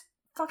 This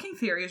fucking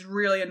theory is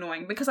really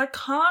annoying because I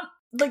can't...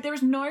 Like, there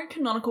is no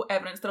canonical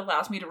evidence that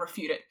allows me to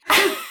refute it.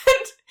 And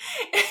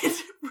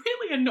it's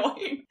really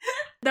annoying.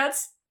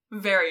 That's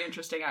very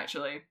interesting,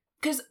 actually.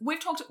 because we've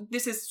talked,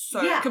 this is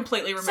so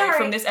completely removed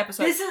from this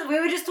episode. We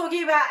were just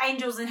talking about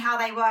angels and how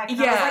they work.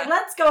 And I was like,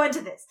 let's go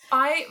into this.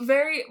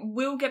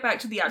 We'll get back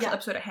to the actual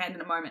episode at hand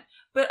in a moment.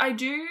 But I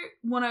do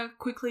want to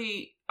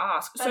quickly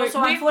ask. But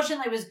also,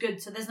 unfortunately, it was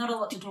good, so there's not a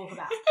lot to talk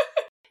about.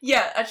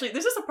 Yeah, actually,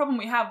 this is the problem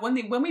we have. When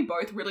we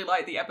both really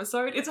like the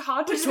episode, it's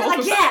hard to talk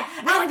about. Yeah,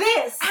 and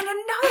this. And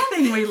another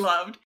thing we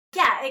loved.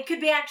 Yeah, it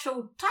could be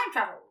actual time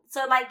travel.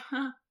 So, like...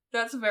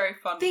 That's very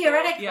fun.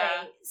 Theoretically,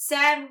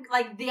 Sam,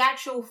 like, the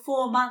actual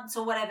 4 months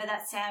or whatever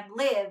that Sam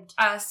lived...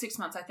 6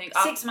 months, I think.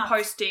 6 months.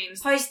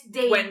 Post-Dean's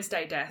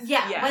Wednesday death.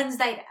 Yeah,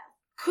 Wednesday death.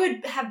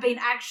 Could have been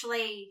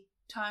actually...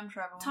 Time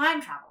travel.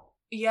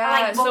 Yeah,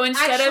 like, so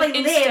instead of and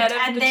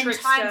the then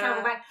trickster... time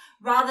travel back,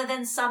 rather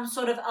than some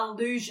sort of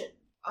illusion.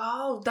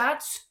 Oh,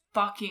 that's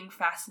fucking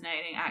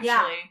fascinating, actually.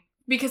 Yeah.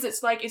 Because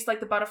it's like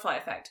the butterfly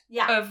effect.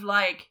 Yeah. Of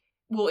like,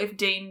 well, if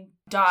Dean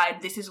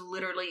died, this is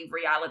literally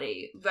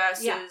reality.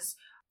 Versus... Yeah.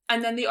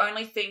 And then the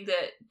only thing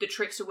that the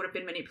trickster would have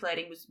been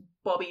manipulating was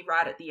Bobby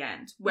right at the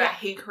end, where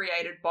he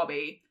created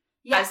Bobby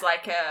as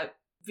like a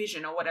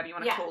vision or whatever you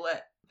want to call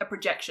it, a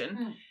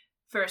projection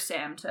for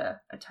Sam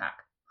to attack.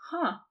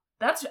 Huh.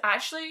 That's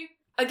actually...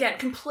 Again,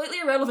 completely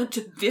irrelevant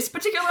to this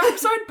particular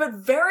episode, but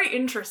very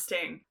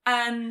interesting.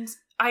 And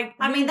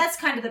I mean, that's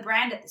kind of the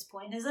brand at this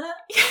point, isn't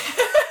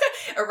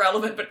it?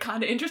 Irrelevant, but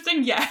kind of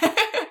interesting, yeah.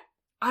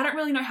 I don't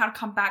really know how to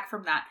come back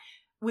from that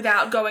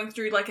without going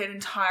through, like, an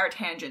entire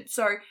tangent.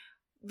 So,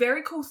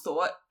 very cool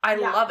thought. I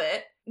love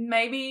it.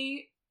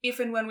 Maybe if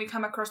and when we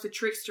come across the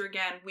trickster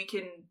again, we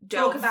can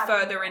delve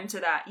further into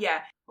that.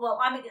 Yeah. Well,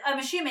 I'm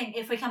assuming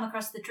if we come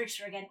across the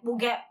trickster again, we'll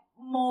get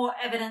more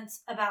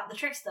evidence about the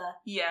trickster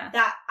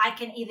that I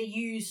can either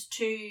use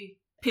to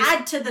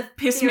add to the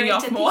piss me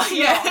off more,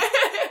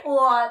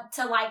 or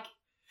to like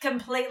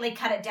completely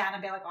cut it down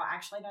and be like, oh,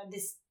 actually no,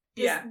 this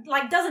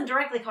like doesn't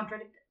directly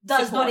contradict,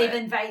 does not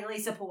even vaguely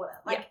support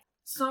it. Like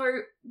so,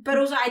 but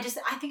also I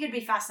think it'd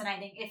be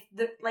fascinating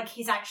if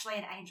he's actually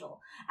an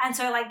angel, and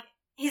so like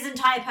his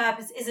entire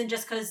purpose isn't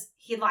just because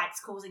he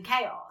likes causing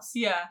chaos.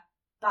 Yeah.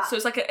 But so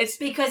it's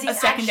because he's a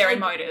secondary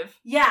motive.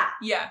 Yeah.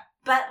 Yeah.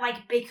 But,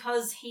 like,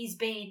 because he's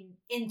been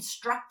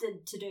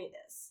instructed to do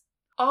this.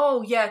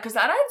 Oh, yeah, because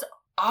that adds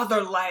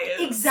other layers.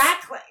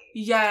 Exactly.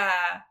 Yeah.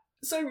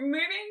 So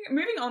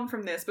moving on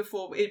from this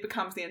before it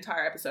becomes the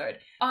entire episode,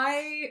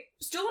 I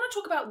still want to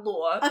talk about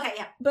lore. Okay,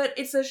 yeah. But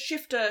it's a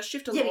shifter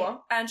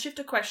lore and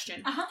shifter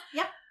question. Uh-huh,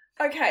 yep.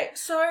 Okay,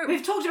 so...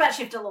 We've talked about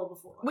shifter lore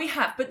before. We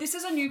have, but this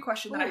is a new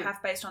question that I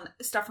have based on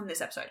stuff from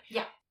this episode.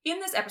 Yeah. In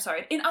this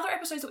episode, in other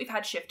episodes that we've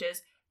had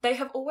shifters, they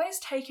have always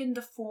taken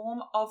the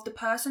form of the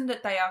person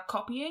that they are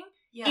copying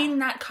in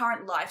that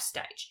current life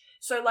stage.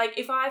 So, like,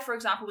 if I, for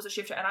example, was a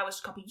shifter and I was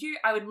to copy you,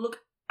 I would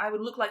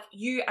look like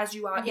you as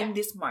you are in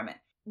this moment.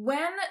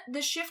 When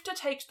the shifter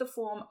takes the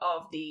form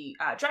of the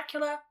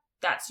Dracula,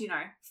 that's,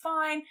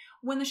 fine.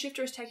 When the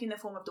shifter is taking the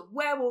form of the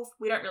werewolf,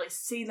 we don't really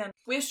see them.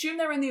 We assume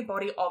they're in the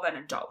body of an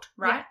adult,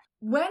 right? Yeah.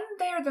 When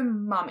they're the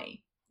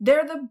mummy,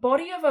 they're the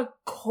body of a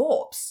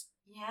corpse.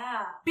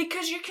 Yeah.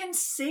 Because you can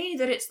see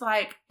that it's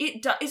like,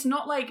 it's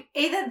not like...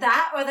 Either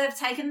that or they've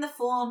taken the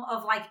form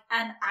of like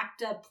an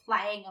actor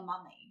playing a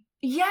mummy.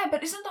 Yeah,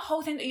 but isn't the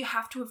whole thing that you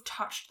have to have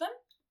touched them?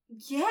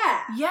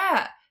 Yeah.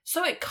 Yeah.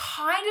 So it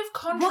kind of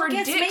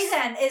contradicts... What gets me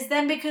then is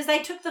because they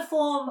took the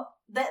form,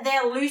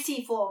 their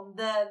Lucy form,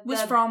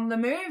 was from the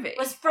movie.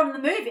 Was from the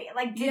movie.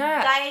 Like, did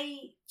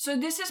they... So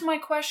this is my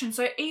question.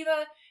 So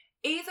either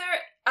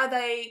are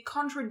they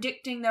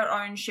contradicting their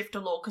own shifter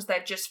lore because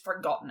they've just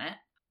forgotten it?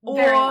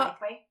 Very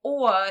likely.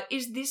 Or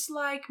is this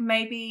like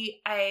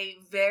maybe a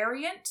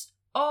variant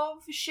of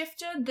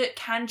shifter that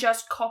can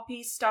just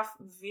copy stuff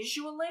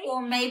visually?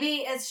 Or maybe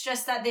it's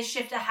just that this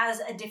shifter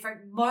has a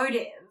different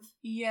motive.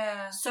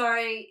 Yeah. So,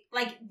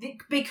 like,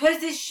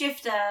 because this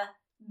shifter,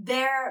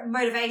 their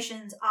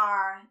motivations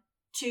are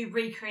to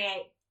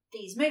recreate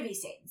these movie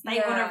scenes.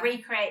 They want to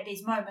recreate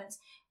these moments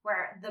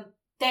where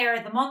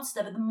they're the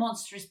monster, but the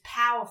monster is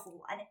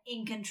powerful and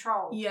in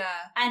control. Yeah.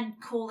 And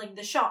calling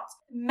the shots.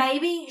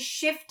 Maybe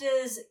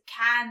shifters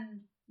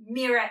can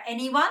mirror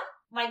anyone.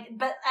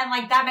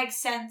 That makes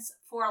sense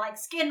for like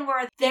Skin,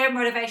 where their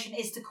motivation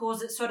is to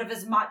cause it sort of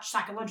as much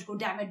psychological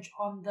damage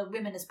on the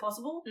women as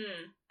possible.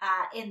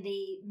 In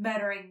the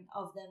murdering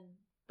of them.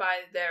 By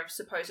their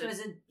supposed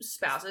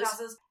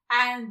spouses.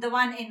 And the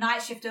one in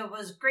Night Shifter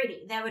was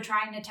greedy. They were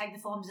trying to take the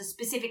forms of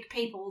specific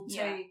people to...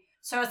 Yeah.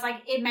 So it's like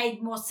it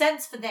made more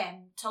sense for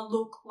them to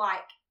look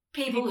like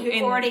people who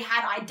already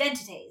had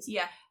identities.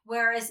 Yeah.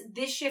 Whereas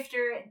this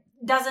shifter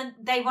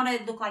doesn't, they want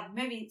to look like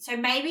movies. So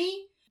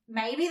maybe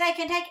they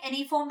can take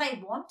any form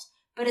they want,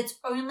 but it's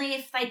only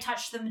if they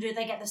touch them do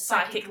they get the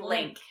psychic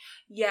link.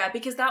 Yeah,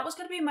 because that was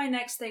going to be my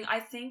next thing. I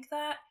think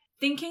that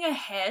thinking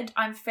ahead,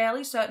 I'm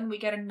fairly certain we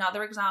get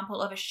another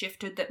example of a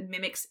shifter that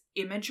mimics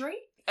imagery.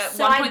 At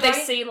one point they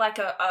see like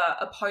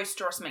a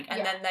poster or something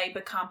and then they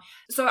become...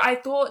 So I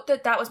thought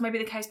that was maybe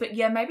the case, but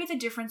maybe the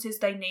difference is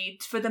they need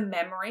for the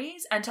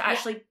memories and to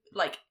actually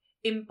like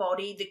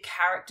embody the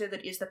character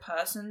that is the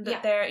person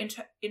that they're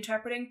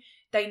interpreting,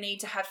 they need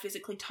to have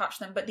physically touched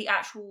them, but the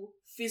actual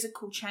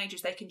physical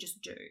changes they can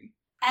just do.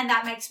 And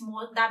that makes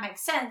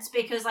sense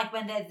because, like,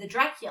 when they're the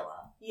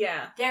Dracula,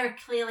 they're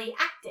clearly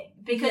acting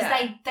because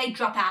they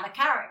drop out of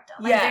character.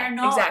 Like, they're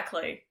not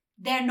exactly.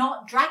 They're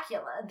not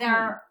Dracula.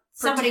 They're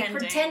somebody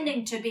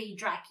pretending to be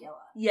Dracula.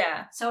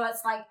 Yeah. So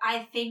it's like,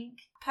 I think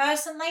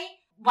personally,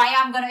 way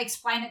I'm going to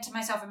explain it to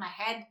myself in my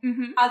head,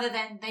 other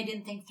than they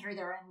didn't think through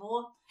their own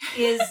lore,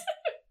 is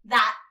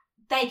that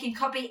they can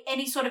copy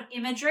any sort of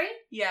imagery.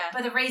 Yeah.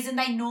 But the reason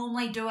they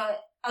normally do it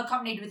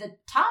accompanied with a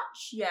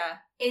touch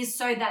is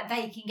so that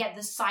they can get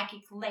the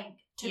psychic link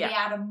to be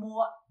able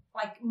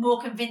to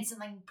more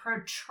convincingly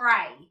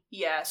portray.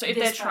 Yeah, so if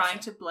they're trying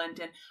to blend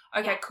in.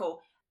 Okay,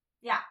 cool.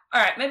 Yeah.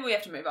 Alright, maybe we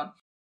have to move on.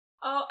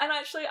 Oh, and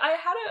actually, I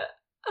had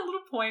a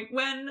little point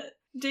when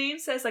Dean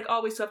says, like,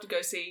 oh, we still have to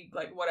go see,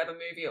 like, whatever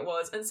movie it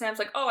was, and Sam's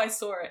like, oh, I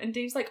saw it, and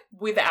Dean's like,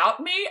 without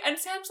me? And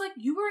Sam's like,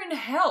 you were in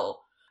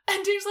hell.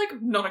 And Dean's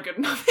like, not a good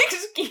enough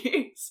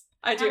excuse.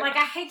 I do. I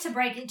hate to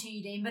break it to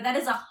you, Dean, but that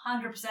is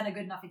 100% a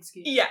good enough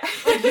excuse. Yeah.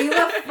 Like, you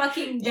were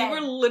fucking dead. You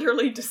were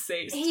literally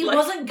deceased. He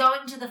wasn't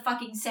going to the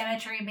fucking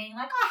cemetery and being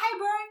like, oh, hey,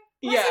 bro,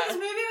 wanna see this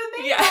movie with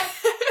me? Yeah.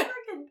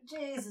 Fucking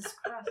Jesus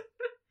Christ.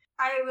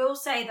 I will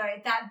say,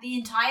 though, that the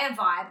entire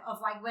vibe of,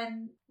 like,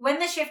 when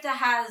the Shifter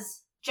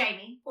has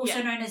Jamie,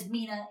 also known as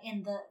Mina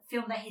in the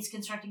film that he's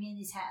constructing in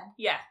his head.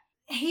 Yeah.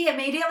 He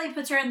immediately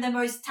puts her in the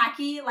most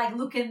tacky, like,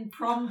 looking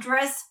prom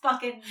dress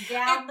fucking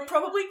gown. It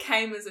probably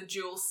came as a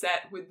dual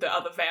set with the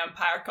other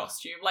vampire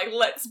costume. Like,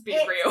 let's be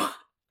real.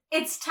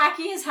 It's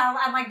tacky as hell,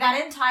 and, like, that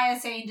entire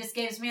scene just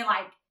gives me,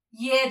 like,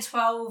 year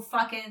 12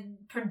 fucking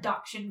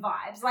production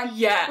vibes. Like,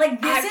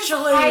 like this is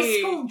high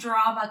school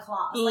drama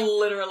class. Like,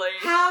 literally.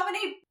 How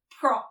many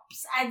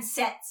props and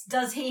sets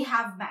does he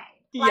have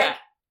made? Like,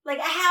 like,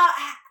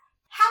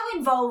 how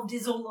involved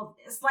is all of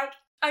this? Like,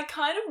 I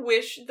kind of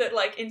wish that,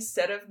 like,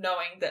 instead of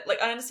knowing that,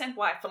 like, I understand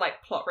why, for,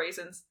 like, plot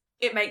reasons,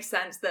 it makes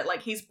sense that,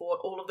 like, he's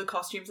bought all of the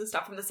costumes and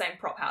stuff from the same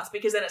prop house,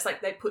 because then it's,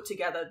 like, they put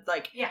together,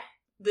 like,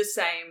 the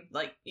same,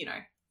 like, you know,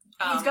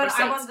 he's got,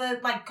 I want the,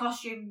 like,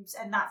 costumes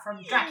and that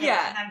from Dracula.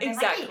 Yeah, and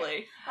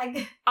exactly.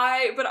 Like,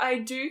 but I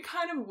do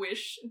kind of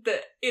wish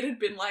that it had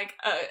been, like,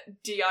 a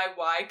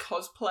DIY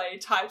cosplay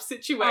type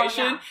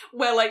situation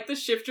where, like, the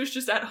Shifter's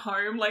just at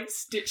home, like,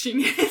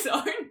 stitching his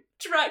own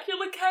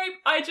Dracula cape.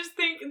 I just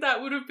think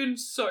that would have been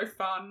so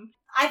fun.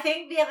 I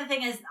think the other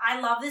thing is I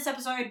love this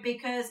episode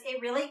because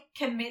it really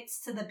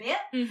commits to the bit,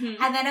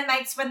 and then it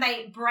makes when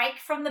they break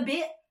from the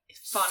bit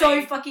funny.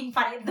 So fucking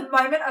funny. The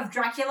moment of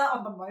Dracula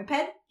on the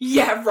moped.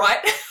 Yeah,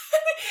 right.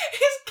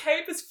 His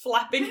cape is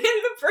flapping in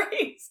the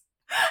breeze.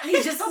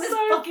 He's just on this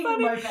fucking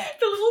moped.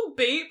 The little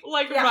beep,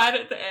 like, right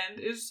at the end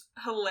is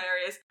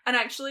hilarious. And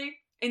actually,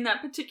 in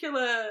that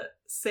particular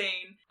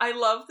scene, I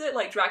love that,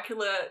 like,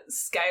 Dracula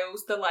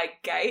scales the,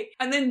 like, gate,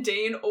 and then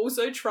Dean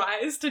also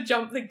tries to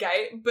jump the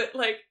gate, but,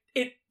 like,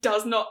 it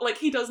does not, like,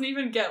 he doesn't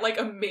even get, like,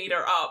 a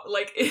meter up.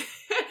 Like,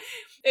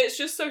 it's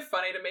just so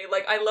funny to me.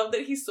 Like, I love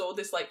that he saw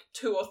this, like,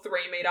 2 or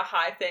 3 meter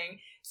high thing,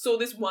 saw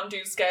this one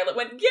dude scale it,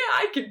 went, yeah,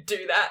 I could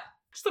do that.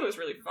 Just thought it was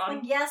really fun.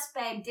 Like, yes,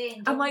 babe,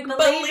 Dean. I'm like,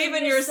 believe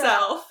in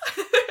yourself.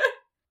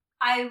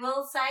 I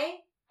will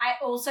say, I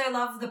also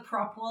love the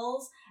prop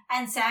walls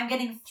and Sam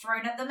getting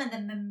thrown at them and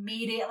then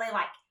immediately,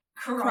 like,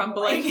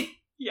 crumbling.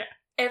 Yeah.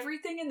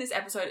 Everything in this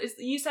episode is,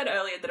 you said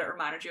earlier that it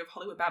reminded you of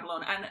Hollywood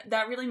Babylon, and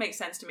that really makes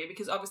sense to me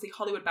because obviously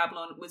Hollywood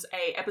Babylon was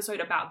a episode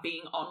about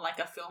being on, like,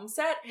 a film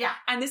set. Yeah.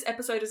 And this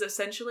episode is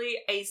essentially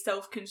a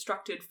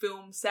self-constructed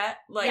film set.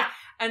 Like,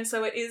 and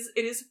so it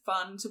is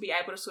fun to be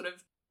able to sort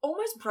of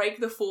almost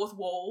break the fourth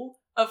wall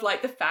of,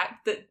 like, the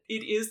fact that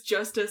it is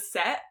just a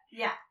set.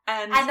 Yeah.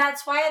 And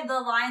that's why the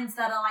lines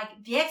that are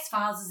like, The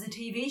X-Files is a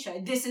TV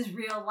show, this is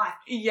real life.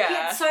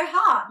 Yeah. It's so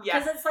hard.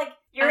 Because it's like,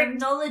 you're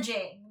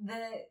acknowledging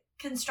the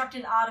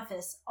constructed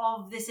artifice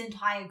of this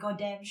entire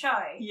goddamn show.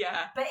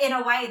 Yeah. But in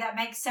a way that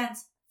makes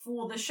sense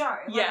for the show.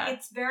 Like,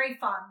 it's very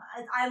fun.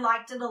 I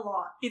liked it a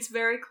lot. It's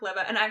very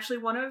clever. And actually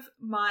one of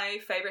my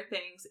favourite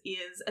things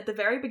is at the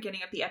very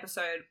beginning of the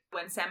episode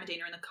when Sam and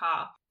Dean are in the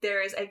car,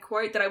 there is a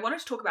quote that I wanted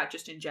to talk about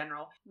just in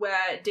general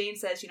where Dean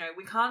says, you know,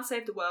 we can't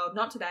save the world,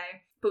 not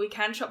today, but we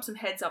can chop some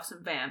heads off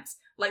some vamps.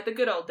 Like the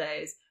good old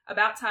days.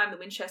 About time the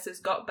Winchesters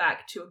got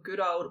back to a good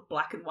old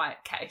black and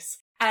white case.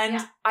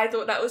 And I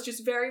thought that was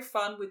just very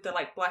fun with the,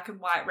 like, black and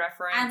white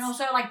reference. And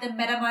also, like, the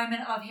meta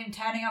moment of him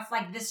turning off,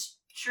 like, this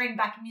string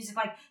back music,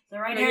 like, the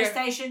radio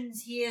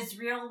stations here is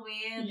real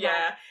weird. Yeah,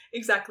 like,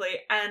 exactly.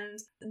 And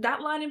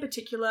that line in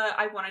particular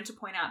I wanted to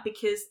point out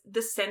because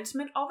the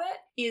sentiment of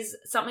it is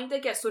something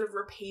that gets sort of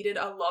repeated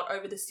a lot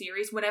over the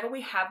series whenever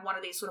we have one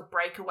of these sort of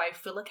breakaway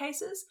filler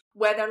cases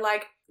where they're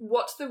like,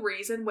 what's the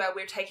reason why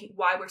we're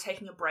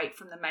taking a break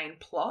from the main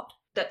plot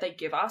that they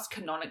give us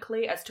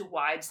canonically as to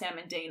why Sam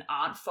and Dean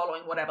aren't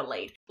following whatever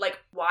lead. Like,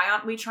 why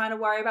aren't we trying to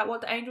worry about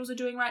what the Angels are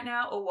doing right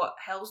now or what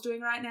Hell's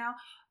doing right now?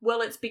 Well,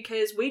 it's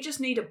because we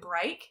just need a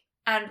break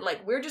and,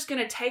 like, we're just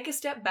going to take a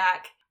step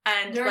back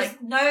and, there's,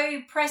 like,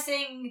 no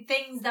pressing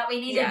things that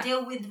we need to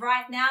deal with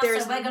right now, so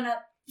we're going to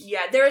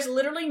Yeah, there is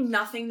literally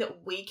nothing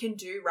that we can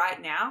do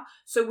right now.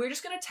 So we're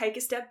just going to take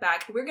a step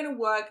back. We're going to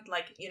work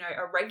like,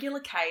 a regular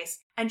case.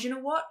 And you know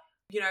what?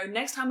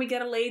 Next time we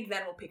get a lead,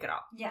 then we'll pick it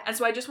up. Yeah. And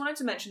so I just wanted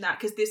to mention that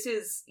because this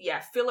is,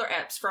 filler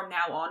eps from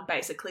now on.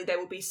 Basically, there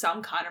will be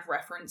some kind of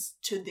reference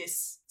to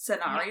this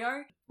scenario.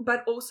 Yeah.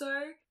 But also,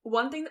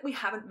 one thing that we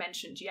haven't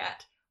mentioned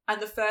yet,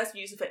 and the first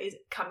use of it is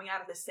coming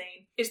out of the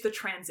scene, is the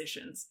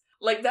transitions.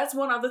 Like, that's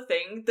one other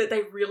thing that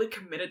they really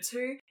committed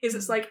to, is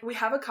it's like, we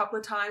have a couple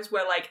of times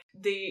where, like,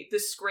 the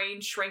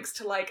screen shrinks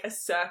to, like, a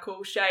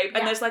circle shape,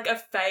 and there's, like, a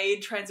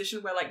fade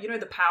transition where, like,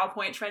 the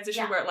PowerPoint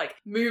transition where it, like,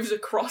 moves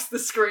across the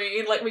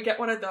screen. Like, we get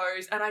one of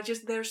those, and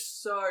they're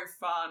so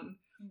fun.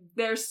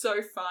 They're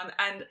so fun,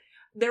 and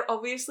they're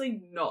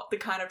obviously not the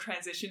kind of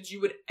transitions you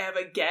would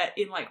ever get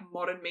in, like,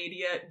 modern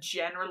media,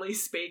 generally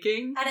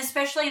speaking. And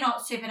especially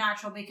not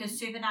Supernatural, because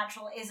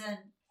Supernatural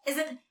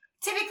isn't...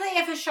 Typically,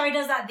 if a show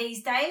does that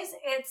these days,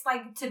 it's,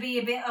 like, to be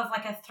a bit of,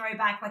 like, a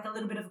throwback, like, a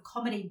little bit of a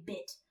comedy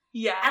bit.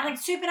 Yeah. And, like,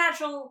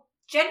 Supernatural,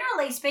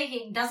 generally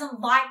speaking, doesn't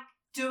like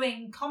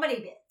doing comedy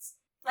bits.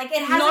 Like,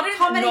 it has a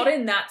comedy... Not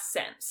in that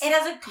sense. It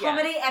has a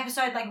comedy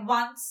episode, like,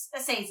 once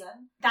a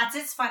season. That's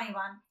its funny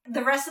one.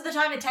 The rest of the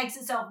time, it takes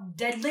itself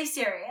deadly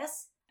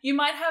serious. You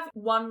might have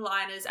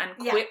one-liners and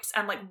quips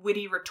and, like,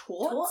 witty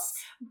retorts,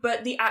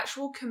 but the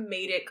actual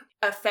comedic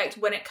effect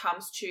when it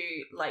comes to,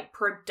 like,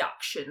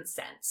 production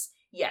sense...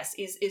 yes,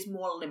 is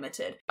more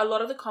limited. A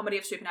lot of the comedy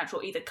of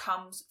Supernatural either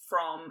comes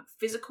from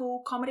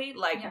physical comedy,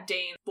 like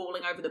Dean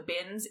falling over the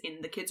bins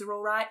in The Kids Are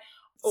All Right,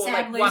 or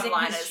Sam like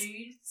one-liners.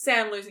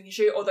 Sam losing his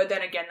shoe, although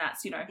then again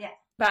that's,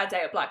 Bad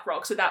Day at Black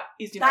Rock, so that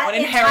is, an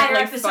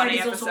inherently funny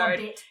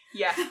episode.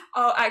 Yeah.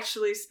 Oh,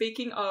 actually,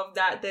 speaking of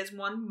that, there's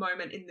one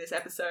moment in this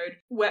episode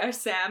where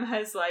Sam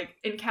has, like,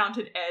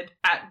 encountered Ed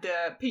at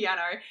the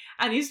piano,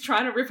 and he's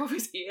trying to rip off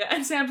his ear,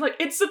 and Sam's like,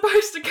 it's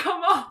supposed to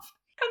come off.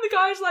 And the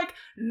guy's like,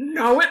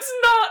 no, it's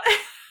not.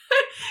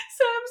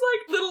 Sam's,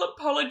 like, little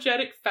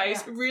apologetic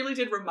face really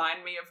did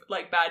remind me of,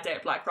 like, Bad Day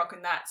at Black Rock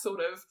and that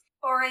sort of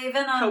or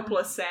even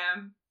helpless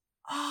Sam.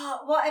 Oh,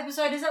 what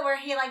episode is it where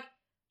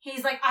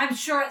he's like, I'm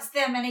sure it's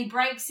them, and he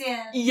breaks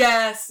in.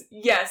 Yes.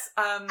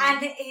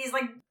 And he's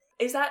like...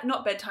 Is that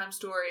not Bedtime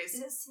Stories?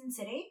 Is it Sin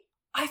City?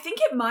 I think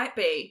it might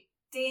be.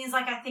 Dean's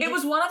like, I think it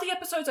was one of the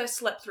episodes I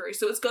slept through,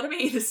 so it's got to be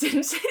either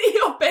Sin City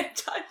or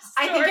Bedtime Stories.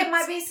 I think it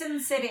might be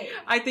Sin City.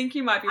 I think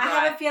you might be right. I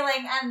have a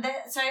feeling,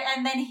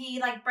 and then he,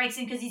 like, breaks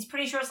in because he's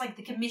pretty sure it's, like,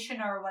 the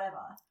commissioner or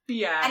whatever.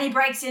 Yeah. And he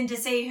breaks in to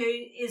see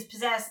who is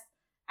possessed,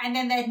 and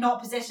then they're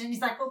not possessed, and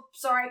he's like, oh,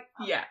 sorry.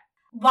 Yeah.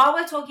 While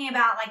we're talking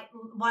about, like,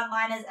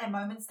 one-liners and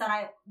moments that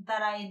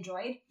I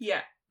enjoyed,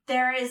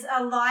 there is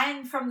a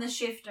line from The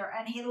Shifter,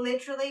 and he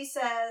literally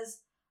says,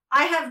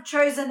 I have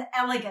chosen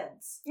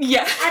elegance.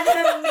 Yeah. And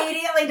then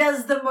immediately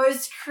does the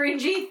most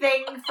cringy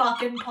thing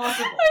fucking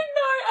possible. I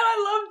know, and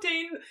I love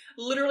Dean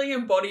literally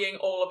embodying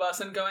all of us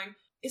and going,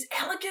 is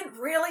elegant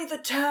really the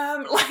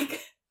term?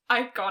 Like,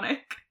 iconic.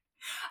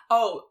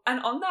 Oh,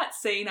 and on that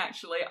scene,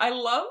 actually, I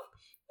love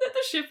that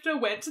The Shifter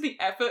went to the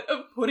effort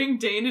of putting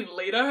Dean in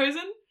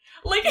lederhosen.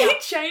 Like, he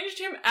changed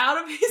him out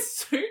of his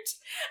suit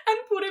and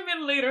put him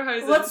in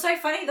lederhosen. What's so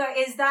funny, though,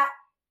 is that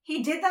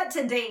he did that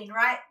to Dean,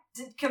 right?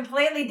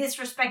 Completely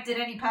disrespected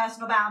any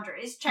personal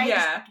boundaries, changed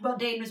what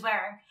Dean was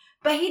wearing.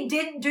 But he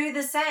didn't do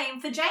the same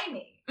for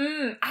Jamie.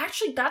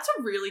 Actually, that's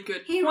a really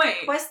good point. He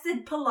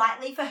requested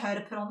politely for her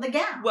to put on the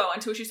gown. Well,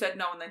 until she said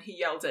no, and then he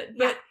yelled it.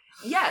 But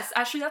yes,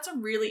 actually, that's a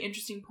really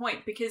interesting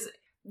point, because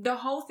the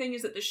whole thing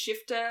is that The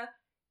Shifter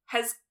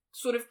has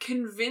sort of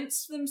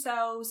convinced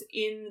themselves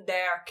in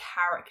their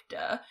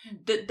character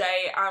that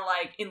they are,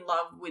 like, in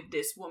love with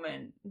this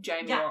woman,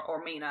 Jamie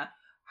or Mina,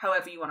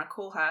 however you want to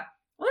call her.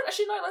 Well,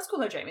 actually, no, let's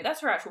call her Jamie. That's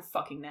her actual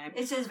fucking name.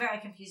 It's just very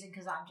confusing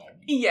because I'm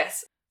Jamie.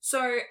 Yes.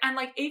 So, and,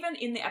 like, even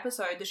in the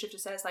episode, The Shifter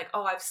says, like,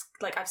 oh,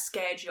 I've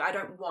scared you. I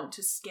don't want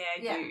to scare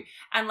you.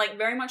 And, like,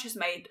 very much has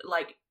made,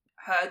 like,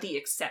 her the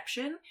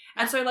exception.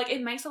 And so, like,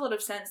 it makes a lot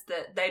of sense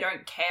that they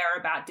don't care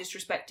about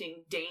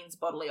disrespecting Dean's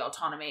bodily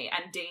autonomy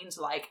and Dean's,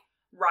 like,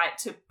 right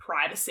to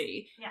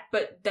privacy. Yeah.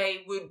 But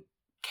they would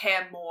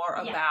care more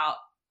about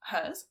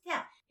hers.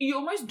 Yeah. You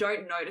almost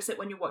don't notice it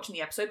when you're watching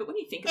the episode, but when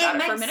you think about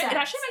it for a minute, it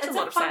actually makes a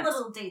lot of sense. It's a fun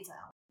little detail.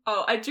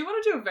 Oh, I do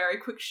want to do a very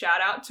quick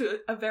shout out to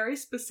a very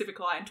specific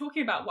line,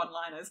 talking about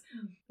one-liners.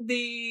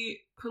 The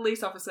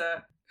police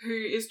officer who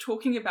is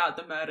talking about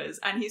the murders,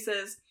 and he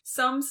says,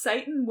 some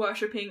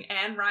Satan-worshipping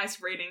Anne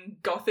Rice reading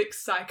gothic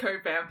psycho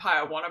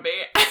vampire wannabe.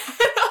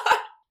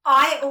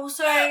 I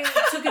also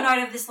took a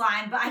note of this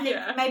line, but I think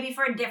maybe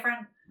for a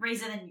different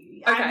reason than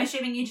you. Okay. I'm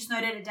assuming you just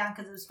noted it down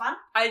because it was fun.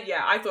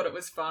 I thought it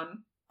was fun.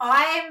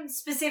 I'm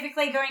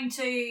specifically going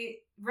to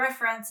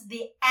reference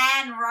the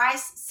Anne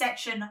Rice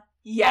section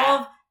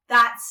of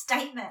that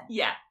statement.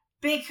 Yeah.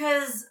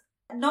 Because,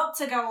 not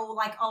to go all,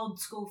 like, old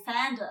school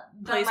fandom,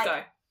 but, please like,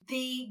 go.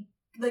 The,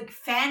 like,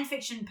 fan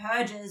fiction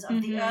purges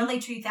of the early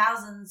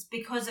 2000s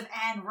because of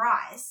Anne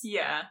Rice.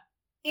 Yeah.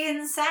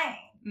 Insane.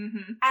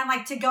 And,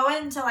 like, to go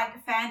into,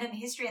 like, fandom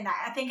history and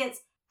that, I think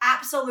it's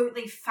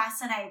absolutely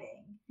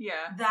fascinating.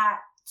 Yeah. That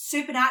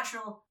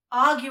Supernatural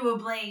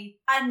arguably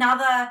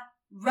another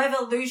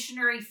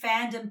revolutionary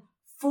fandom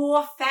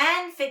for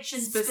fan fiction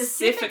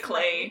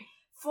specifically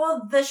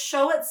for the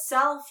show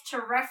itself to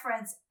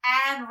reference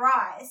Anne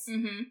Rice,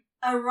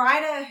 a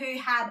writer who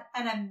had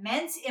an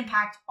immense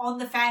impact on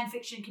the fan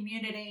fiction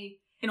community.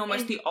 In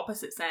almost the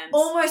opposite sense.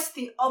 Almost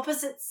the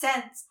opposite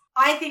sense.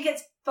 I think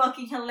it's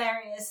fucking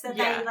hilarious that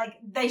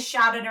they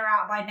shouted her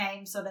out by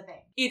name sort of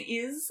thing. It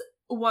is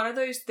one of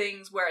those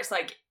things where it's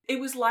like, it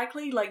was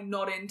likely like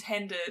not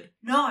intended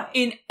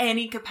in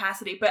any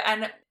capacity.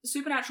 And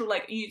Supernatural,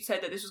 like you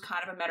said that this was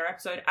kind of a meta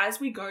episode. As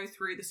we go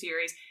through the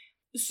series,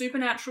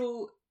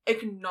 Supernatural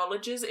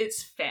acknowledges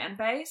its fan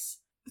base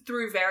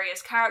through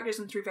various characters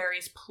and through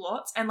various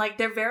plots. And like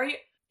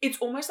it's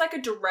almost like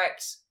a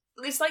direct...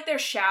 It's like they're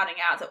shouting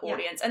out the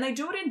audience, and they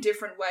do it in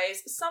different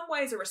ways. Some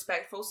ways are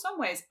respectful, some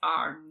ways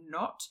are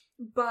not.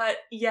 But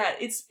yeah,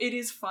 it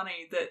is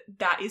funny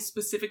that is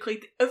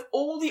specifically, of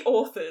all the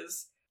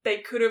authors they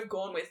could have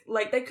gone with,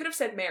 like they could have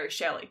said Mary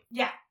Shelley.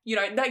 Yeah. You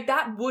know, like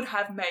that would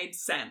have made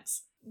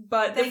sense.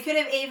 But they could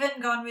have even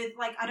gone with,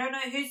 like, I don't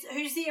know,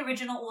 who's the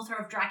original author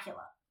of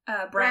Dracula?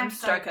 Bram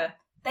Stoker.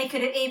 They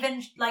could have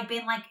even like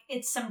been like,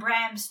 it's some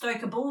Bram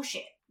Stoker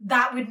bullshit.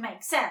 That would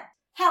make sense.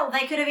 Hell,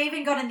 they could have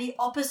even gone in the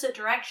opposite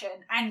direction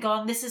and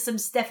gone, this is some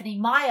Stephenie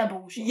Meyer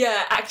bullshit.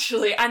 Yeah,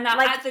 actually. And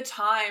that at the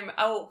time,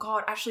 oh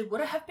God, actually,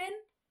 would it have been?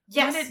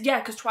 Yes.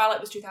 Because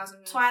Twilight was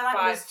 2005.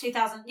 Twilight was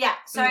 2000, yeah.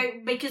 So,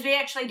 because we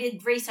actually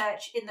did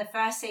research in the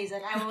first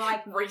season and we were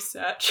like...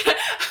 Research?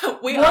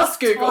 We asked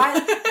Google.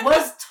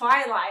 Was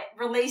Twilight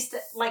released,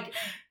 like,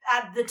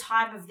 at the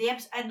time of the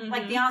episode? And,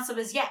 like, the answer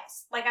was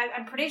yes. Like,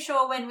 I'm pretty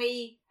sure when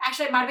we...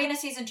 Actually, it might have been a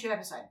season 2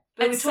 episode.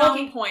 But at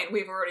some point,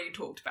 we've already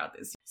talked about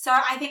this. So,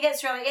 I think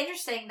it's really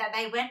interesting that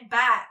they went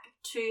back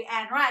to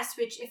Anne Rice,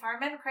 which, if I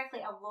remember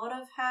correctly, a lot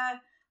of her,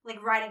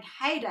 like, writing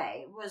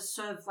heyday was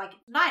sort of, like,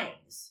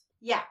 90s.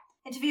 Yeah.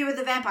 Interview with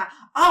the Vampire.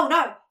 Oh,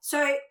 no. So,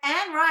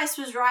 Anne Rice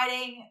was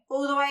writing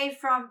all the way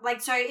from,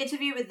 like, so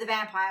Interview with the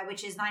Vampire,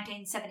 which is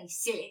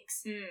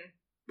 1976,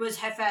 was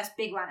her first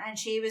big one. And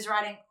she was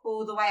writing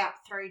all the way up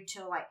through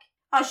to, like,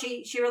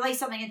 she released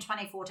something in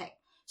 2014.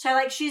 So,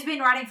 like, she's been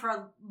writing for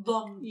a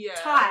long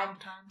time.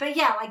 But,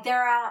 yeah, like,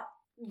 there are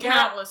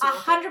countless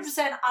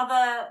 100%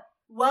 other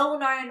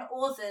well-known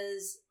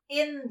authors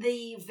in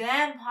the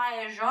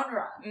vampire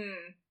genre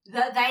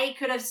that they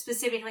could have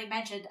specifically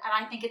mentioned.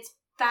 And I think it's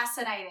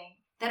fascinating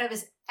that it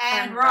was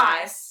Anne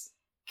Rice,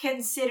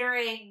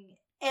 considering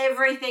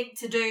everything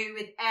to do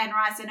with Anne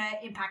Rice and her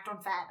impact on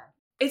fandom.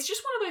 It's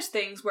just one of those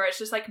things where it's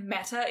just like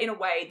meta in a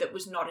way that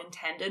was not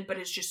intended, but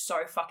it's just so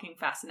fucking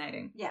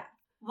fascinating. Yeah.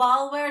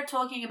 While we're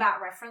talking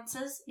about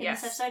references in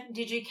this episode,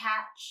 did you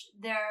catch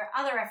their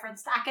other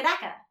reference to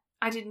Akadaka?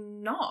 I did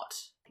not.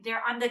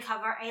 Their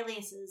undercover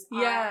aliases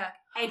are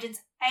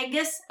Agents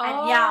Angus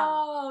and Young.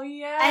 Oh,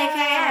 yeah.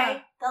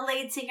 AKA the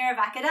lead singer of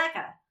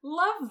Akadaka.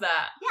 Love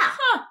that. Yeah.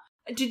 Huh.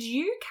 Did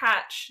you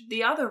catch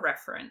the other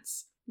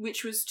reference,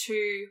 which was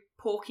to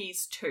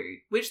Porky's 2,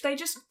 which they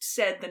just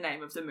said the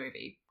name of the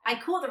movie? I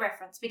caught the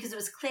reference because it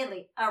was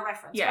clearly a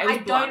reference. Yeah, I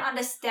don't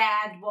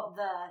understand what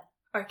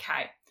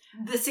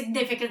the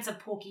significance of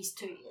Porky's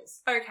 2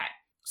 is. Okay.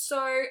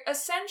 So,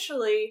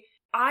 essentially,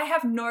 I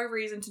have no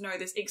reason to know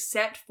this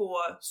except for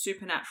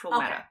Supernatural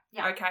meta.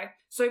 Yeah. Okay?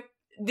 So,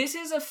 this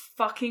is a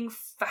fucking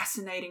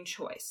fascinating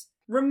choice.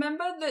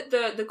 Remember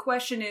that the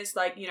question is,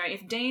 like, you know,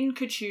 if Dean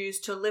could choose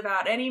to live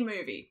out any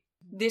movie,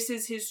 this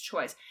is his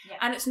choice. Yeah.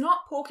 And it's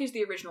not Porky's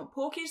the Original.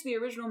 Porky's the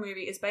Original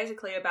movie is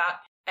basically about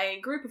a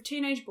group of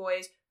teenage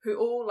boys who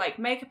all, like,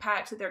 make a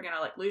pact that they're gonna,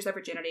 like, lose their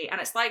virginity.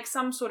 And it's like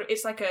some sort of,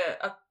 it's like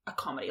a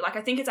comedy. Like,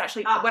 I think it's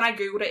actually, when I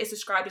Googled it, it's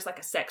described as like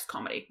a sex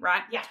comedy,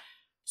 right? Yeah.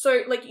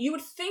 So, like, you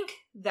would think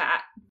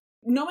that,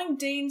 knowing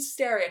Dean's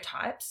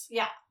stereotypes,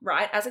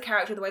 right, as a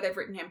character, the way they've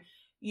written him,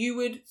 you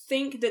would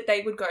think that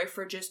they would go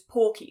for just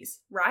Porky's,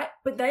 right?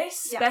 But they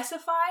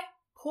specify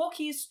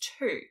Porky's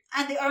 2.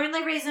 And the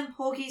only reason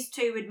Porky's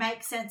 2 would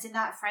make sense in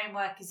that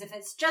framework is if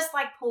it's just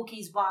like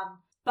Porky's 1,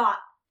 but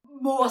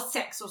more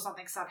sex or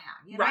something somehow,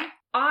 you know? Right.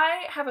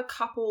 I have a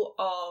couple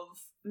of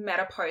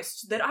meta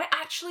posts that I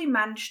actually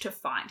managed to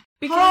find.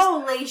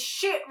 Holy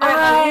shit,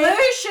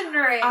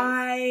 revolutionary!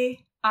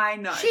 I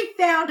know. She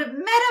found a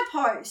meta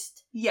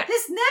post. Yeah.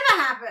 This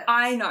never happened.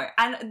 I know.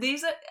 And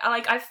these are,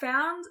 like, I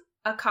found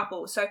a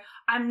couple. So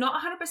I'm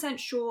not 100%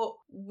 sure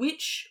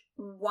which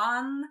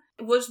one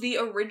was the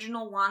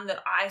original one that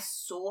I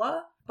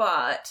saw,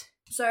 but...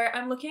 So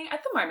I'm looking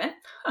at the moment.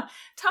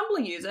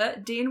 Tumblr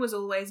user, Dean Was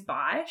Always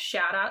Bi,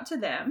 shout out to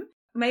them,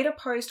 made a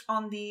post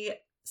on the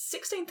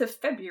 16th of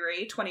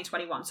February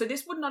 2021. So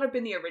this would not have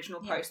been the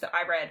original post that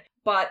I read,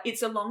 but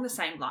it's along the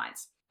same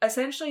lines.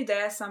 Essentially,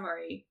 their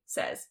summary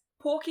says,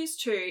 Porky's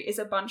 2 is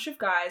a bunch of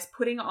guys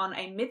putting on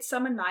a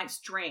Midsummer Night's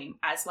Dream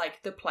as,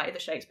 like, the play, the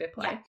Shakespeare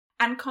play,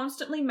 and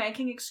constantly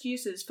making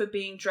excuses for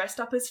being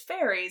dressed up as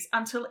fairies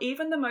until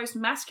even the most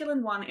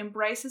masculine one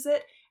embraces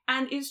it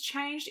and is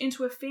changed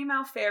into a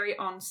female fairy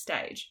on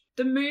stage.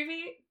 The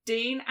movie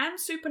Dean and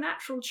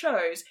Supernatural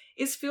chose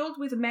is filled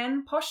with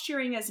men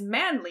posturing as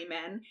manly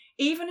men,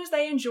 even as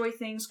they enjoy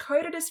things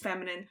coded as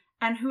feminine,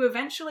 and who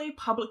eventually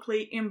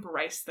publicly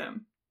embrace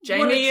them.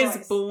 Jamie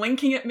is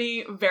blinking at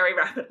me very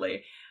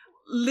rapidly.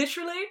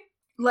 Literally,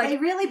 like... They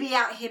really be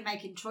out here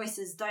making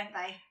choices, don't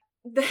they?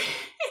 The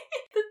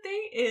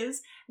thing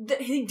is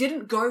that he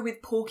didn't go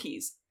with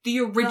Porky's, the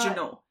original.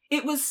 No.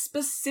 It was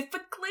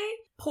specifically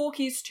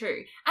Porky's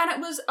 2. And it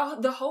was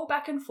the whole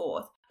back and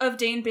forth of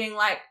Dean being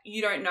like,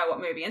 you don't know what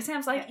movie. And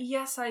Sam's like,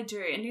 yes, I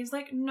do. And he's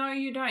like, no,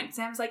 you don't.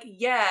 Sam's like,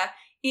 yeah,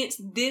 it's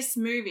this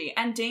movie.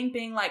 And Dean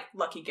being like,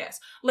 lucky guess.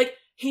 Like,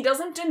 he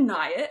doesn't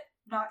deny it.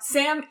 No.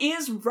 Sam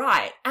is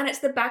right. And it's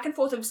the back and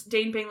forth of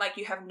Dean being like,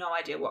 you have no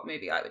idea what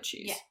movie I would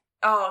choose. Yeah.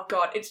 Oh,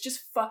 God, it's just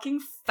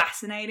fucking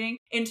fascinating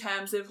in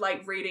terms of,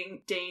 like,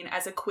 reading Dean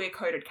as a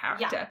queer-coded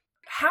character. Yeah.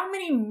 How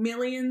many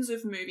millions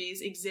of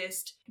movies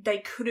exist they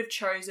could have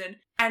chosen,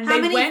 and how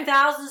many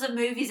thousands of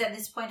movies at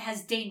this point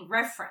has Dean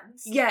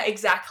referenced? Yeah,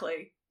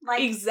 exactly.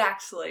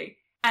 Exactly.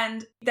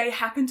 And they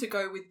happen to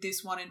go with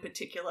this one in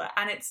particular,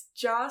 and it's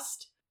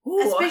just...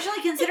 Ooh.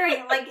 Especially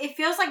considering, like, it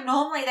feels like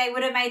normally they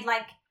would have made,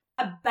 like,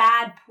 a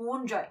bad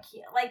porn joke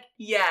here. Like,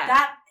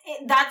 yeah.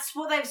 That's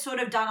what they've sort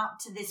of done up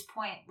to this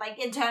point. Like,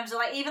 in terms of,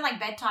 like, even, like,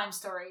 bedtime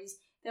stories.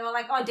 They were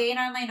like, oh, Dean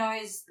only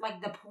knows, like,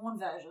 the porn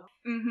version.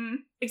 Mm-hmm.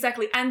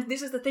 Exactly. And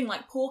this is the thing,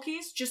 like,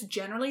 Porky's, just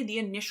generally, the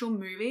initial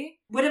movie...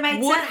 would have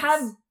made sense. Would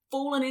have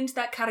fallen into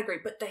that category,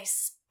 but they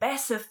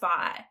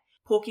specify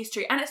Porky's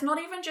 2. And it's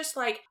not even just,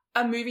 like,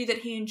 a movie that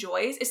he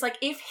enjoys. It's like,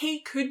 if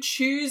he could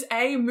choose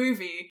a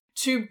movie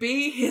to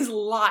be his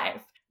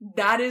life,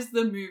 that is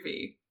the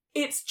movie.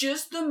 It's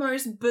just the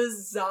most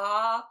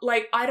bizarre...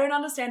 Like, I don't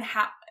understand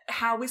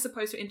how we're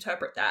supposed to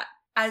interpret that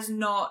as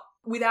not...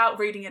 without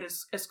reading it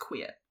as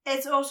queer.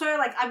 It's also,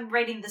 like, I'm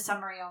reading the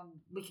summary on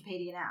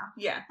Wikipedia now.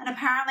 Yeah. And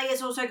apparently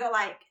it's also got,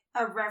 like,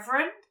 a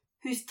reverend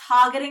who's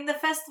targeting the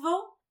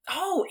festival.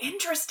 Oh,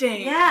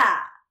 interesting. Yeah.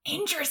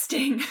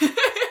 Interesting.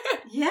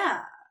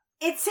 Yeah.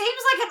 It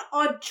seems like an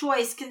odd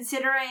choice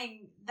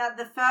considering that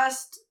the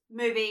first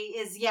movie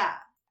is,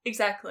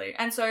 Exactly.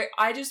 And so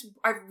I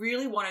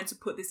really wanted to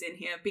put this in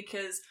here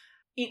because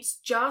it's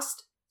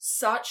just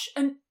such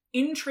an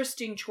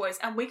interesting choice.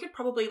 And we could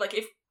probably, like,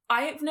 if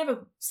I've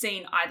never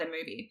seen either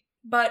movie,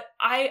 but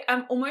I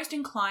am almost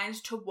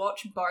inclined to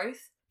watch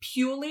both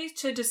purely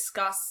to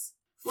discuss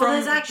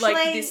from,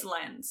 like, this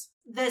lens.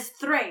 There's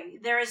 3.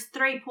 There is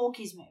 3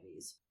 Porky's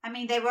movies. I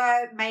mean, they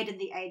were made in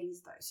the 80s,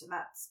 though, so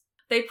that's...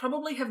 They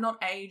probably have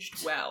not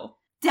aged well.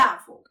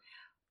 Doubtful.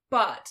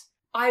 But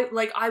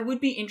I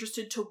would be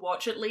interested to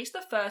watch at least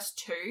the first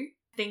 2,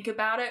 think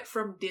about it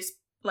from this,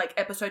 like,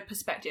 episode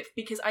perspective,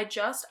 because I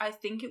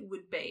think it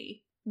would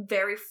be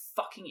very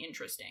fucking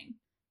interesting.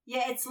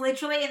 Yeah, it's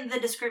literally in the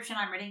description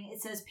I'm reading.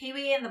 It says,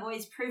 Pee-wee and the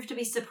boys proved to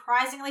be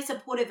surprisingly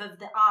supportive of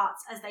the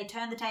arts as they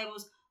turned the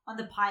tables on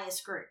the pious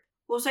group,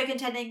 also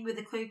contending with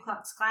the Ku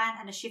Klux Klan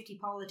and a shifty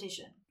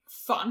politician.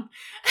 Fun.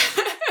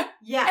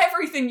 Yeah.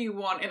 Everything you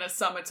want in a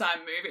summertime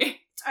movie.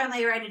 It's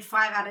only rated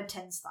 5 out of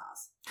 10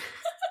 stars.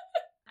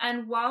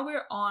 And while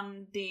we're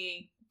on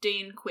the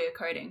Dean queer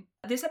coding,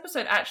 this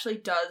episode actually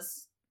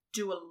does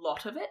do a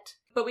lot of it,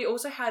 but we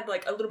also had,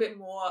 like, a little bit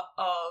more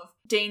of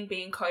Dean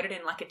being coded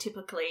in, like, a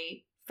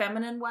typically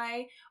feminine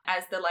way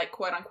as the, like,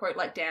 quote-unquote,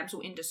 like,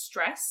 damsel in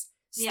distress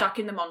stuck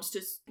in the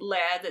monster's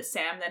lair that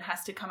Sam then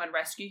has to come and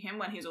rescue him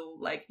when he's all,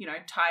 like, you know,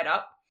 tied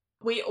up.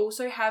 We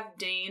also have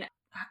Dean,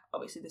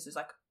 obviously this is,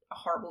 like, a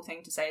horrible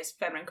thing to say is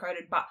feminine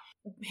coded, but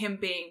him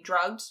being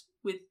drugged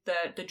with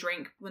the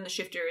drink when the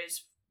shifter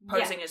is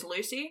posing as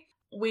Lucy.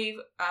 We've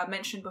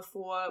mentioned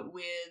before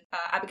with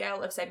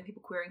Abigail of Saving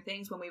People Queering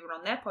Things when we were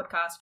on their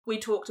podcast, we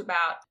talked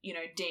about, you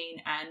know, Dean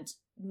and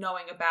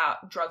knowing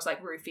about drugs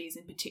like roofies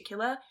in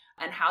particular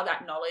and how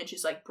that knowledge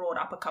is, like, brought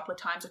up a couple of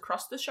times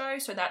across the show.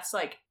 So that's,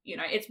 like, you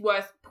know, it's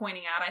worth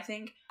pointing out, I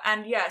think.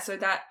 And yeah, so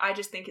that I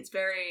just think it's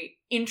very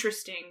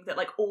interesting that,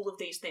 like, all of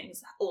these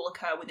things all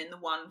occur within the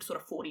one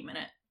sort of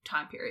 40-minute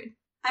time period.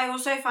 I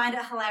also find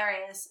it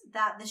hilarious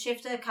that the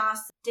shifter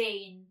casts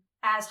Dean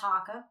as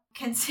Harker,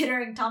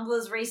 considering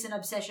Tumblr's recent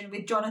obsession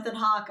with Jonathan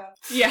Harker.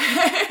 Yeah.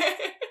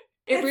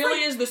 It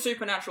really is the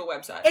Supernatural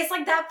website. It's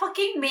like that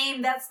fucking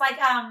meme that's like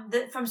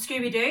from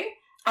Scooby-Doo.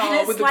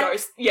 Oh, with the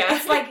ghost. Yeah.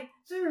 It's like,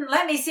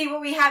 let me see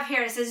what we have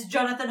here. It says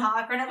Jonathan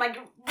Harker and it like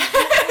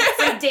it's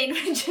like Dean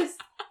Winters.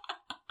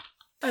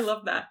 I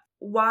love that.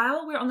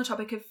 While we're on the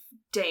topic of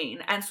Dean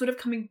and sort of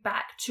coming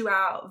back to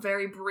our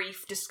very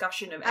brief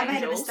discussion of angels. I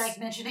made a mistake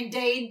mentioning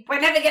Dean. We're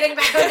never getting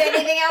back on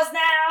anything else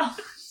now.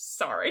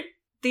 Sorry.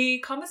 The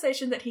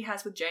conversation that he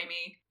has with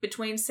Jamie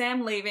between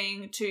Sam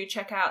leaving to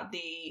check out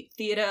the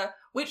theatre,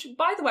 which,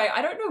 by the way,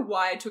 I don't know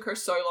why it took her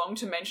so long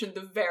to mention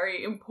the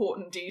very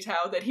important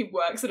detail that he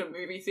works at a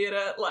movie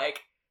theatre.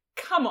 Like,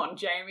 come on,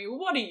 Jamie,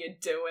 what are you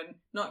doing?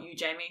 Not you,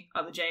 Jamie,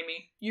 other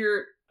Jamie.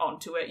 You're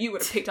onto it. You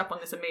would have picked up on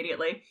this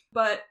immediately.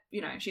 But, you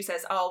know, she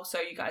says, oh,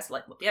 so you guys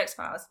like what the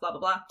X-Files, blah, blah,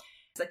 blah.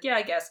 He's like, yeah,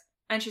 I guess.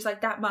 And she's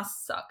like, that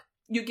must suck.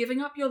 you're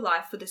giving up your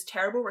life for this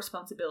terrible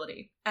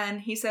responsibility. And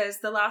he says,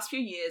 the last few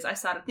years I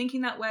started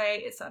thinking that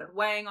way. It started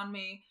weighing on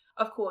me.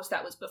 Of course,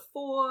 that was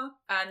before.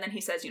 And then he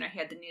says, he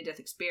had the near-death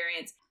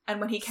experience. And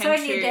when he came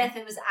so near death,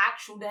 it was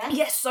actual death?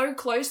 Yes, so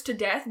close to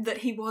death that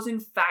he was in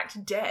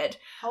fact dead.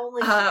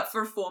 Holy shit.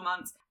 For 4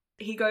 months.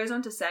 He goes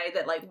on to say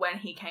that, like, when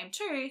he came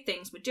to,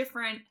 things were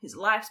different. His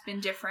life's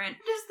been different.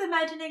 Just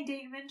imagining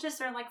Dean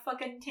Winchester on, like,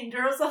 fucking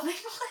Tinder or something.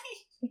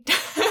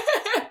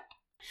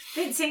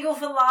 Been single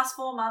for the last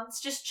 4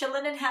 months, just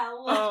chilling in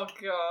hell. Oh,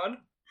 God.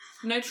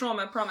 No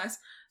trauma, promise.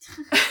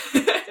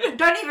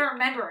 Don't even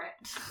remember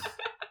it.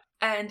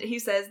 And he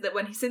says that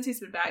since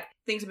he's been back,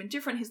 things have been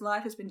different. His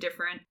life has been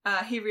different.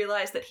 He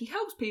realized that he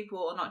helps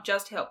people, not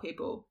just help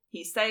people.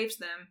 He saves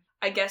them.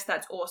 I guess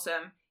that's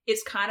awesome.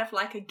 It's kind of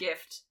like a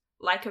gift,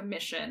 like a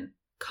mission,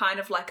 kind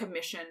of like a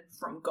mission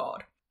from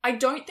God. I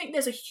don't think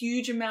there's a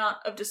huge amount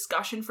of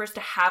discussion for us to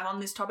have on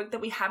this topic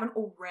that we haven't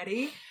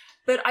already.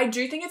 But I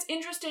do think it's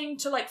interesting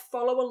to, like,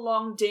 follow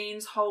along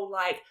Dean's whole,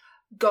 like,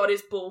 God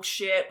is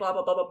bullshit, blah,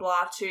 blah, blah, blah,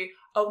 blah, to,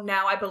 oh,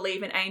 now I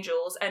believe in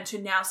angels, and to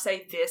now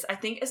say this. I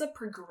think as a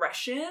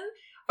progression,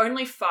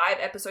 only 5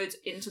 episodes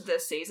into the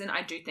season,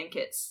 I do think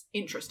it's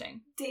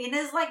interesting. Dean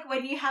is like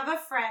when you have a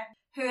friend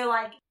who are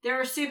like,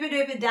 they're super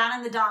duper down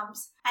in the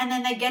dumps, and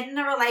then they get in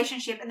a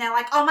relationship, and they're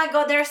like, oh my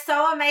God, they're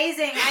so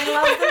amazing. I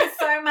love them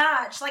so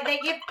much. Like, they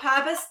give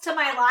purpose to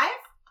my life.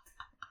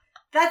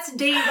 That's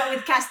Dean, but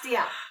with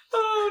Castilla.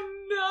 Oh,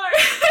 no.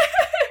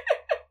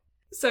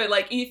 So,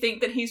 like, you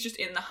think that he's just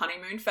in the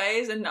honeymoon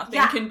phase and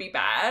nothing can be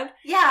bad?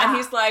 Yeah. And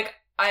he's like,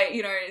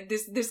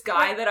 this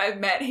guy that I've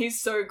met,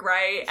 he's so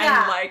great.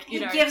 Yeah. And, like, he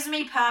gives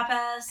me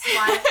purpose,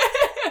 like,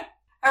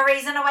 a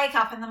reason to wake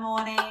up in the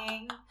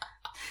morning.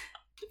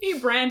 He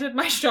branded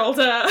my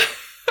shoulder.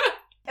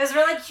 It was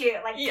really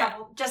cute, like,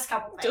 just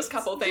couple things. Just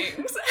couple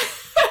things.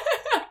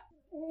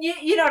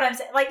 You know what I'm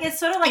saying? Like, it's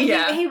sort of like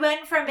he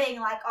went from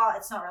being like, oh,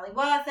 it's not really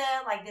worth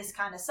it, like, this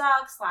kind of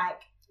sucks, like...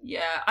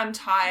 Yeah, I'm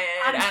tired,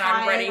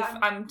 I'm ready.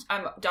 I'm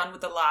done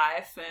with the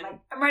life, and like,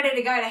 I'm ready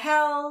to go to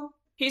hell.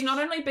 He's not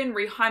only been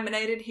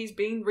rehymenated, he's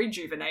been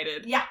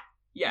rejuvenated. Yeah.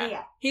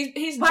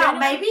 He's well,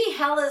 maybe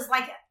hell is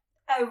like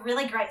a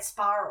really great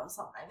spa or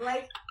something.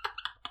 Like,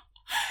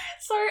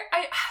 so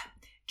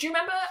do you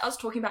remember I was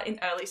talking about in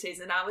early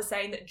season? I was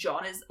saying that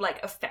John is like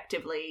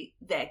effectively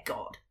their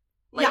god.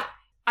 Like, yeah.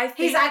 I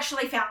think he's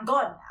actually found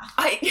God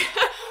now.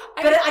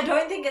 But I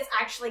don't think it's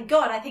actually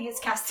God. I think it's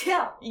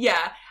Castiel.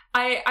 Yeah.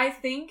 I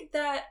think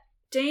that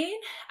Dean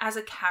as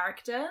a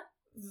character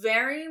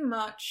very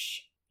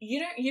much, you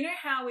know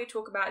how we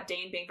talk about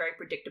Dean being very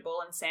predictable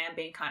and Sam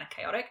being kind of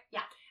chaotic?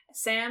 Yeah.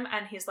 Sam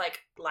and his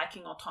like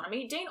liking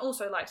autonomy. Dean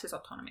also likes his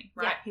autonomy,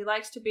 right? Yeah. He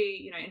likes to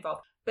be,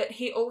 involved, but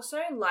he also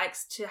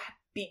likes to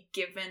be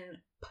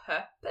given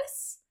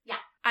purpose. Yeah.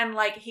 And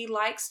like he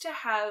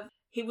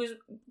was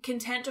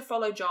content to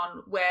follow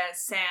John where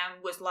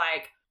Sam was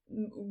like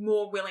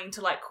more willing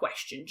to like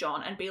question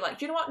John and be like,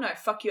 you know what? No,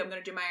 fuck you. I'm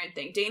going to do my own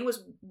thing. Dean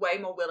was way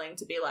more willing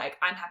to be like,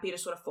 I'm happy to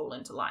sort of fall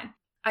into line.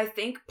 I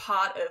think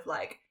part of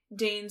like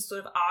Dean's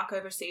sort of arc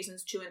over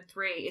seasons 2 and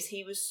 3 is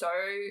he was so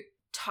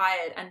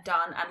tired and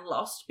done and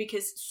lost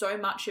because so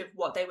much of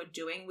what they were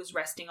doing was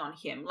resting on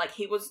him. Like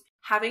he was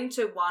having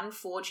to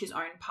forge his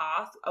own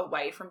path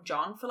away from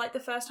John for like the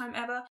first time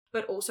ever,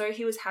 but also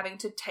he was having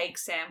to take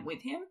Sam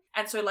with him.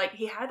 And so like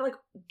he had like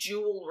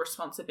dual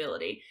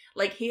responsibility.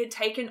 Like he had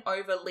taken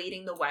over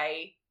leading the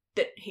way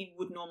that he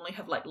would normally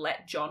have like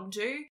let John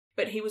do,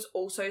 but he was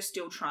also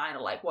still trying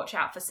to like watch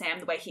out for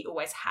Sam the way he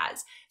always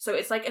has. So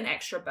it's like an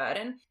extra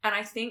burden. And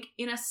I think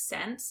in a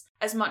sense,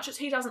 as much as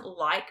he doesn't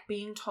like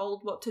being told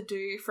what to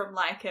do from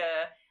like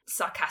a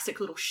sarcastic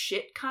little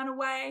shit kind of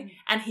way,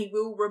 and he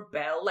will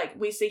rebel, like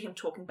we see him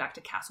talking back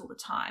to Cass all the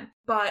time,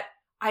 but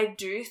I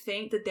do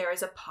think that there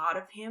is a part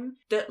of him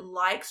that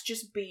likes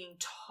just being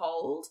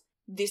told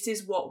this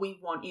is what we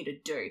want you to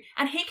do,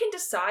 and he can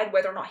decide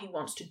whether or not he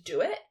wants to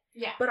do it.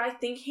 Yeah. But I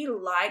think he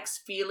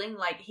likes feeling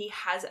like he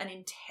has an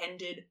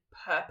intended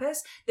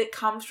purpose that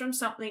comes from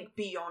something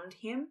beyond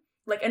him,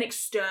 like an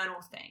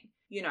external thing,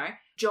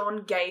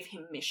 John gave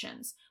him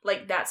missions.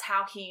 Like that's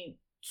how he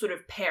sort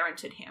of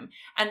parented him.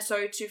 And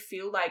so to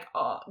feel like,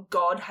 oh,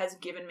 God has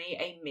given me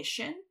a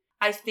mission,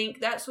 I think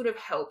that sort of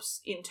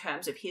helps in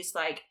terms of his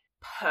like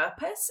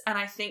purpose. And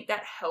I think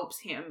that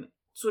helps him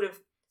sort of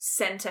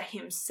center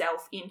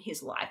himself in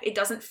his life. It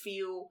doesn't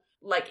feel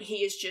like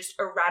he is just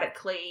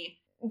erratically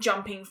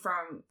jumping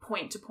from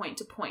point to point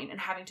to point and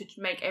having to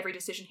make every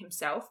decision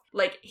himself.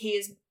 Like he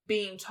is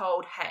being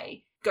told,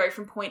 hey, go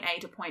from point A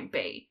to point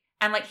B.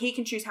 And like he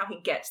can choose how he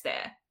gets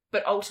there.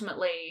 But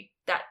ultimately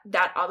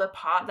that other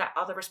part, that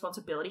other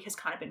responsibility has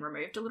kind of been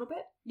removed a little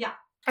bit. Yeah.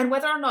 And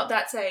whether or not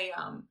that's a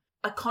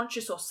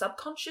conscious or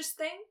subconscious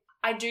thing,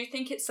 I do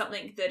think it's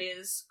something that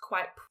is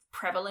quite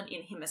prevalent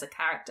in him as a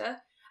character.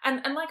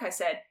 And like I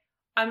said,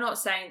 I'm not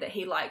saying that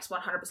he likes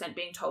 100%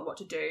 being told what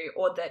to do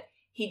or that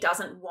he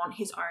doesn't want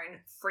his own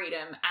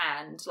freedom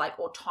and like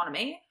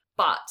autonomy,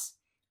 but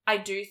I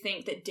do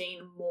think that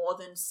Dean more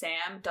than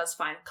Sam does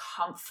find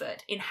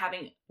comfort in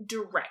having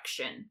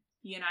direction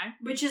you know?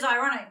 Which is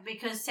ironic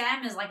because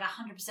Sam is like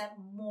 100%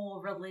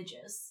 more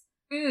religious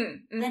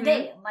than Mm-hmm.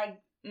 Dean. Like,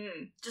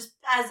 just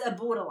as a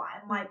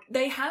borderline. Like,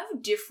 they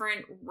have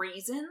different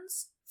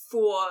reasons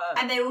for...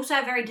 And they also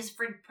have very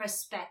different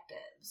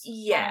perspectives.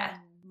 Yeah. On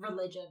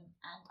religion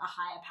and a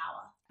higher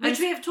power. Which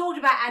we have talked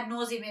about ad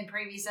nauseum in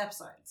previous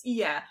episodes.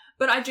 Yeah.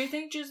 But I do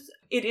think just...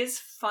 It is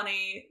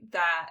funny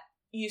that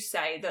you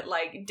say that,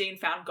 like, Dean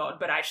found God,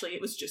 but actually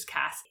it was just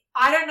Cass.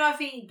 I don't know if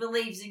he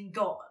believes in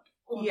God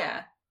or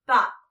not,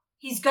 but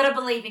he's got to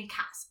believe in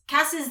Cass.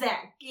 Cass is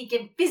there. He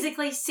can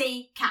physically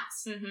see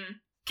Cass. Mm-hmm.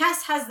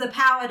 Cass has the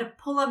power to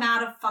pull him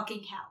out of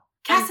fucking hell.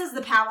 Cass has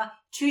the power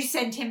to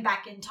send him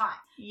back in time.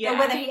 Yeah. But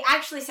whether he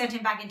actually sent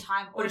him back in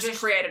time or just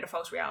created a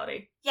false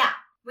reality. Yeah.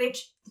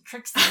 Which the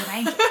trickster's an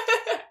angel.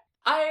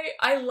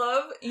 I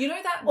love, you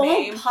know that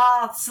All meme?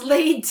 paths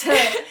lead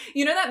to...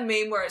 You know that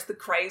meme where it's the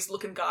crazed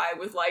looking guy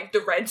with like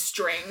the red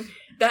string?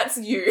 That's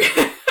you.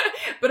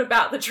 But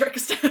about the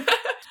trickster.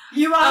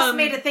 You asked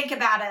me to think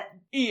about it.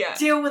 Yeah.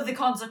 Deal with the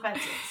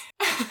consequences.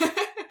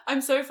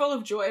 I'm so full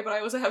of joy, but I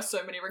also have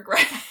so many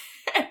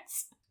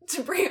regrets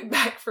to bring it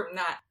back from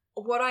that.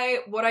 What I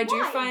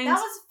do find...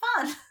 That was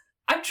fun.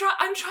 I'm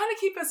trying to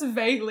keep us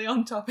vaguely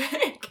on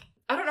topic.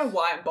 I don't know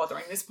why I'm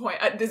bothering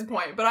at this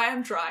point, but I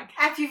am trying.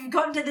 If you've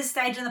gotten to this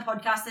stage in the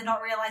podcast and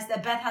not realised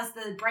that Beth has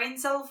the brain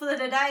cell for the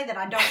day, then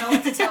I don't know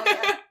what to tell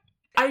you.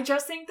 I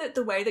just think that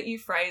the way that you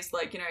phrased,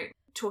 like, you know,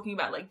 talking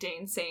about, like,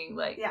 Dean seeing,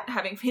 like,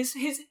 having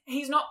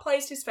he's not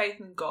placed his faith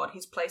in God,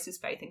 he's placed his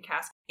faith in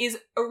Cass, is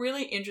a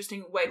really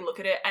interesting way to look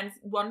at it. And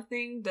one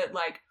thing that,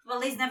 like... Well,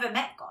 he's never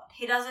met God.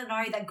 He doesn't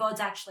know that God's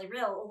actually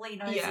real. All he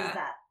knows is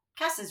that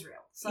Cass is real.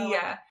 So,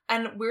 yeah.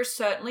 And we're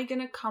certainly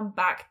going to come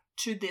back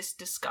to this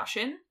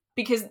discussion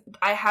because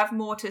I have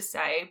more to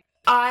say.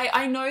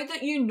 I know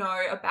that you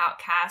know about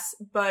Cass,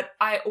 but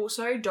I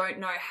also don't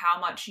know how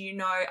much you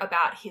know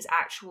about his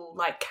actual,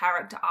 like,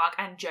 character arc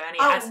and journey.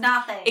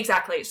 Nothing.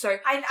 Exactly. So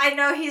I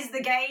know he's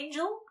the gay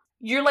angel.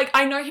 You're like,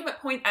 I know him at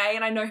point A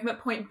and I know him at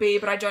point B,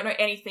 but I don't know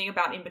anything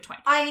about in between.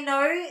 I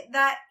know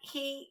that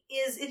he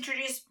is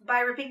introduced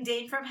by ripping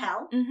Dean from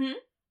hell. Mm-hmm.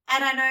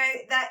 And I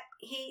know that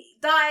he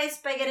dies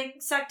by getting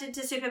sucked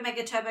into Super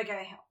Mega Turbo Go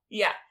Hell.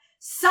 Yeah.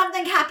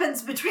 Something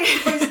happens between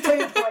those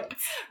 2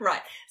 points.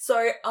 Right.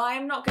 So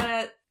I'm not going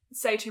to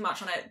say too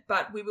much on it,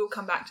 but we will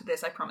come back to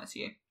this, I promise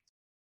you.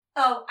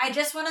 Oh, I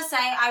just want to say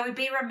I would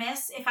be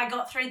remiss if I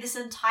got through this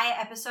entire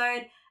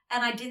episode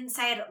and I didn't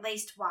say it at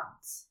least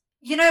once.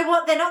 You know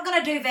what? They're not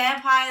going to do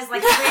vampires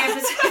like 3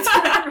 episodes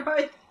in a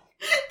row.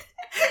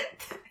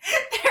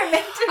 They're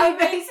meant to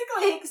be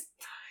basically...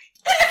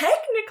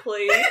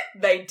 Technically,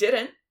 they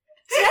didn't.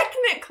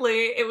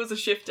 Technically, it was a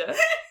shifter.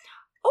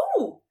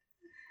 Oh!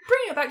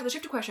 Bringing it back to the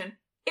shifter question.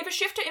 If a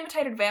shifter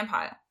imitated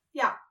vampire...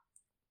 Yeah.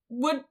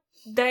 Would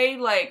they,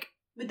 like...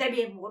 Would they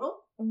be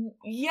immortal?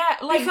 Yeah,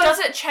 like, does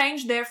it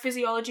change their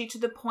physiology to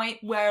the point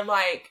where,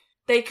 like,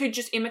 they could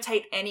just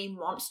imitate any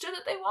monster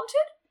that they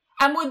wanted?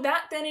 And would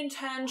that then in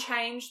turn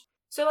change...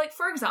 So, like,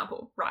 for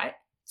example, right?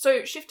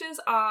 So, shifters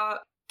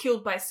are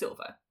killed by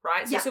silver,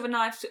 right? So, silver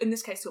knives, in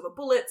this case, silver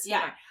bullets, you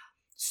know.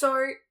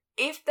 So,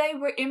 if they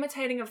were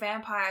imitating a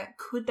vampire,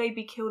 could they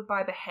be killed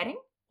by beheading?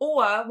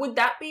 Or would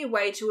that be a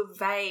way to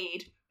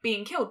evade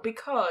being killed?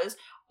 Because,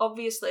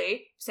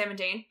 obviously, Sam and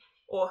Dean,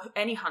 or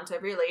any hunter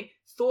really,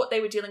 thought they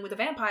were dealing with a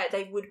vampire,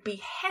 they would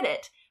behead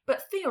it.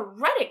 But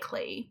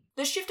theoretically,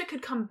 the shifter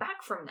could come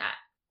back from that.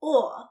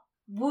 Or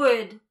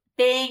would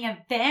being a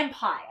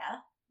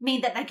vampire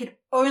mean that they could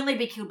only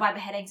be killed by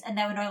beheadings and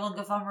they were no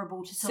longer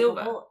vulnerable to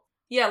silver bullets?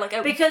 Yeah, like...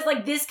 Because,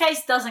 like, this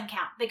case doesn't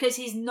count. Because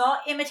he's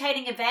not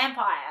imitating a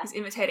vampire. He's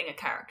imitating a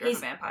character of a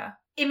vampire.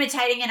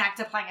 Imitating an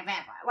actor playing a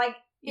vampire. Like,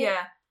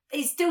 yeah.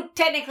 He's still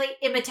technically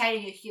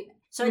imitating a human.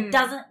 So it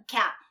doesn't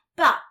count.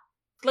 But...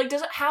 Like,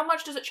 how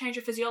much does it change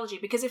your physiology?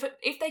 Because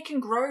if they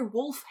can grow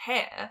wolf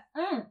hair,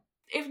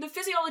 if the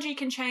physiology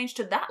can change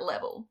to that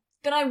level,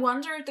 then I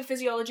wonder if the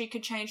physiology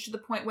could change to the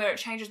point where it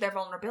changes their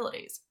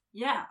vulnerabilities.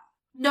 Yeah.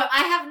 No,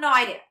 I have no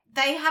idea.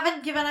 They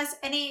haven't given us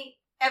any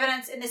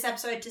evidence in this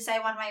episode to say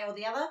one way or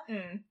the other.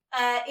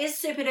 Is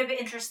super duper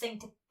interesting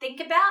to think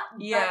about,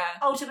 but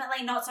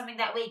ultimately not something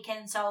that we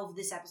can solve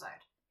this episode.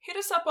 Hit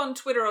us up on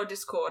Twitter or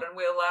Discord and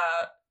we'll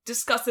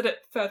discuss it at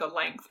further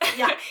length.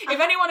 Yeah. If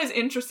anyone is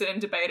interested in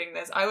debating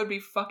this, I would be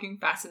fucking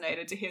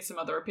fascinated to hear some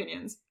other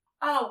opinions.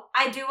 Oh,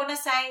 I do want to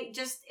say,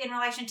 just in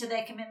relation to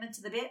their commitment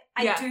to the bit,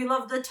 I do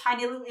love the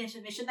tiny little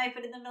intermission they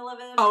put in the middle of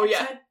it. Oh,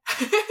 episode.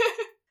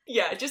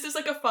 Yeah, just as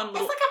like a fun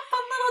little... It's like a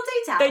fun little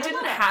detail. They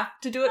didn't have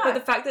to do it, but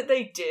the fact that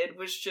they did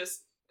was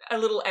just a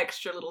little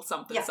extra little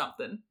something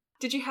something.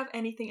 Did you have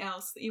anything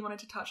else that you wanted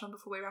to touch on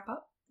before we wrap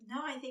up?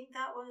 No, I think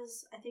that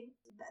was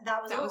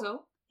all. That was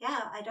all?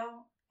 Yeah, I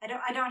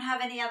don't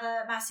have any other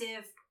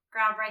massive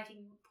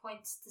groundbreaking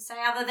points to say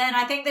other than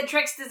I think the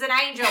trickster's an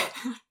angel.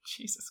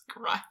 Jesus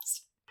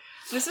Christ.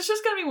 This is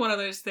just going to be one of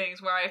those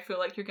things where I feel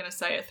like you're going to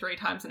say it 3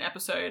 times an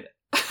episode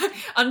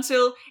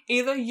until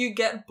either you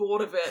get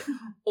bored of it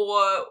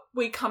or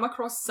we come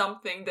across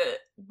something that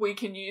we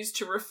can use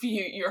to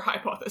refute your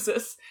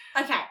hypothesis.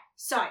 Okay,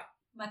 so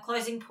my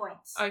closing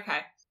points. Okay.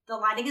 the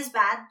lighting is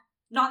bad.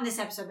 Not in this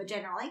episode, but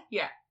generally.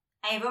 Yeah.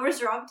 Ava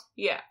was robbed.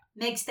 Yeah.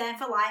 Meg stand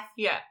for life.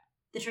 Yeah.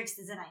 The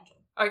trickster's an angel.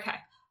 Okay.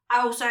 I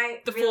also...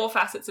 The 4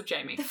 facets of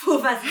Jamie. The 4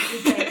 facets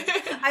of Jamie.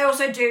 I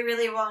also do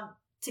really want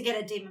to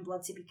get a Demon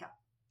Blood sippy cup.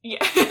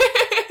 Yeah.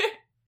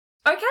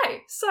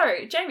 Okay,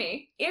 so,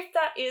 Jamie, if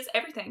that is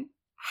everything,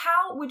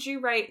 how would you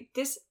rate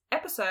this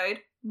episode,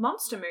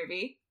 Monster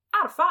Movie,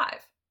 out of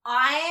 5?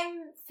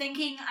 I'm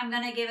thinking I'm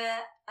going to give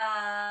it,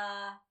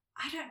 I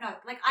don't know,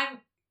 like, I'm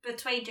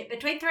between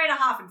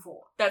 3.5 and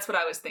 4. That's what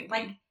I was thinking.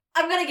 Like,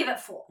 I'm going to give it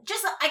 4.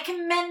 Just, I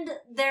commend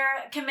their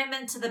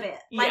commitment to the bit.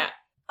 Like, yeah.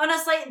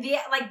 Honestly, the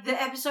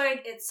episode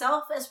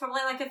itself is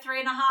probably like a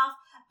 3.5,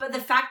 but the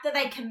fact that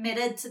they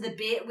committed to the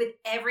bit with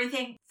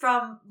everything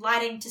from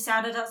lighting to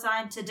sound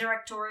design to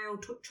directorial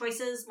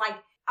choices, like,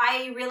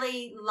 I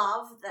really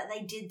love that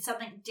they did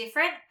something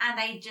different, and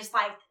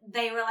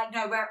they were like,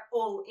 no, we're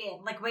all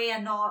in. Like, we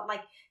are not,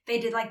 like, they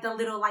did, like, the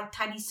little, like,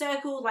 tiny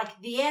circle, like,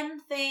 the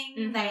end thing.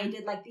 Mm-hmm. They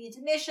did, like, the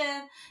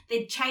intermission.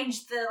 They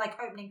changed the, like,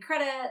 opening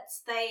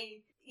credits.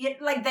 They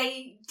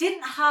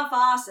didn't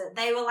half-ass it.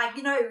 They were like,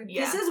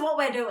 this is what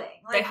we're doing.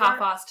 Like, they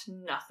half-assed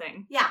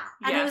nothing. Yeah,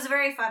 and it was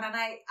very fun, and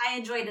I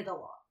enjoyed it a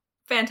lot.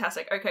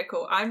 Fantastic. Okay,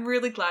 cool. I'm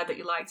really glad that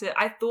you liked it.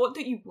 I thought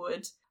that you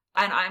would,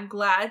 and I'm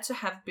glad to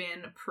have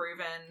been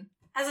proven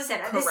As I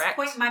said, at correct. This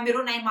point, my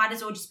middle name might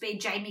as well just be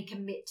Jamie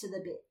Commit to the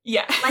bit.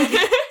 Yeah. Like...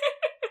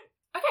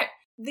 Okay.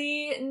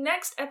 The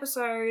next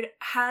episode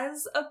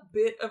has a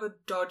bit of a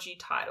dodgy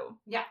title.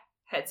 Yeah.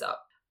 Heads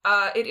up.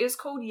 It is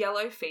called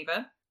Yellow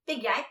Fever.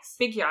 Big yikes.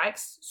 Big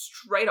yikes,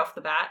 straight off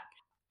the bat.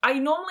 I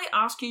normally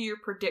ask you your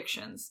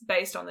predictions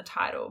based on the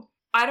title.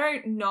 I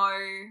don't know.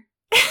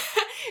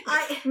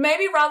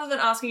 Maybe rather than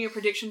asking your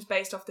predictions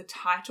based off the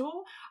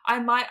title, I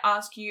might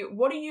ask you,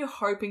 what are you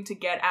hoping to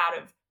get out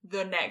of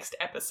the next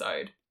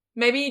episode?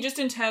 Maybe just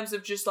in terms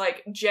of just,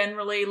 like,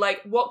 generally,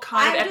 like, what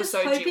kind of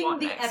episode do you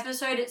want next? I'm just hoping the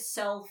episode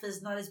itself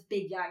is not as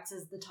big yikes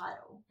as the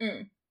title.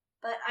 Mm.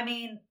 But, I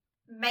mean...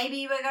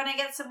 Maybe we're going to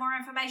get some more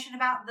information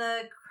about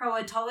the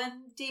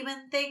Croatoan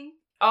demon thing.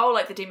 Oh,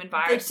 like the demon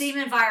virus. The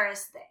demon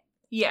virus thing.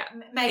 Yeah.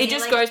 Maybe, it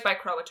just goes by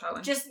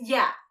Croatoan.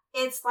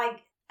 It's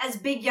like, as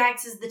big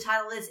yikes as the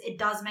title is, it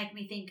does make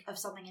me think of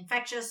something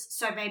infectious,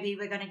 so maybe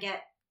we're going to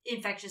get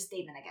infectious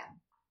demon again.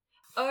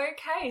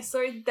 Okay,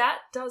 so that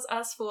does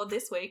us for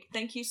this week.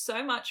 Thank you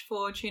so much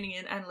for tuning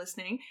in and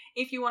listening.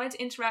 If you wanted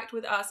to interact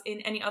with us in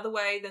any other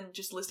way than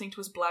just listening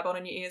to us blab on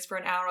in your ears for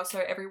an hour or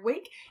so every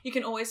week, you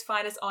can always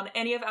find us on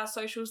any of our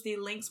socials. The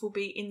links will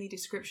be in the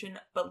description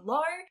below.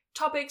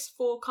 Topics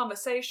for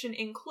conversation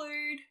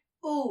include...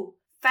 Ooh,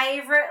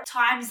 favourite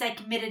times they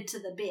committed to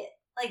the bit.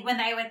 Like when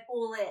they went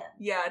all in.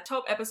 Yeah,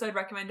 top episode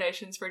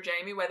recommendations for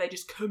Jamie where they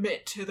just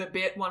commit to the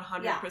bit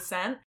 100%.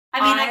 Yeah. I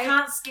mean, I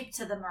can't skip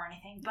to them or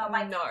anything, but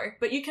like... No,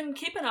 but you can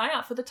keep an eye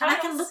out for the titles.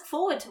 And I can look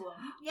forward to them.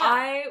 Yeah.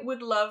 I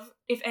would love,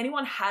 if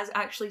anyone has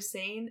actually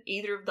seen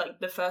either of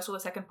like the first or the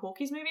second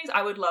Porky's movies,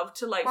 I would love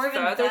to like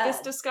further this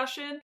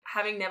discussion.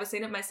 Having never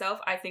seen it myself,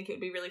 I think it would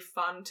be really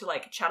fun to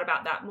like chat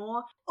about that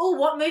more. Oh,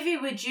 what movie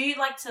would you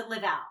like to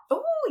live out?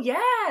 Oh,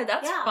 yeah,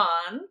 that's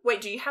fun.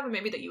 Wait, do you have a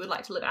movie that you would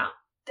like to live out?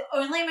 The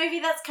only movie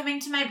that's coming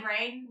to my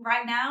brain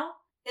right now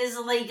is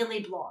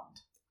Legally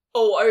Blonde.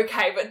 Oh,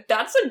 okay, but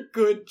that's a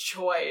good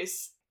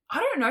choice.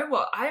 I don't know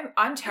what.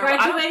 I'm terrible.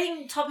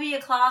 Graduating top of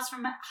your class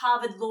from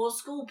Harvard Law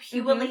School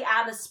purely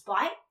out of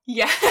spite?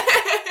 Yeah.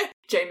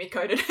 Jamie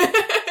coded.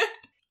 I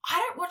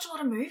don't watch a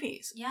lot of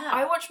movies.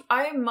 Yeah.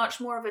 I am much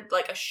more of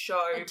a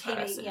show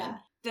person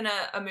than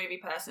a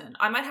movie person.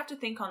 I might have to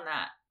think on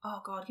that.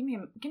 Oh god, give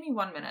me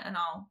 1 minute and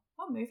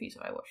what movies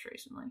have I watched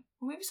recently?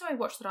 What movies have I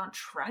watched that aren't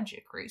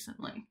tragic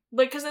recently?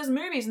 Like, because there's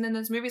movies and then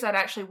there's movies I'd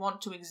actually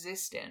want to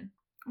exist in.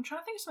 I'm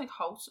trying to think of something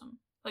wholesome.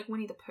 Like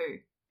Winnie the Pooh.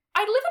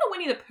 I'd live in a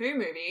Winnie the Pooh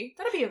movie.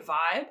 That'd be a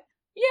vibe.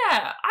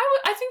 Yeah,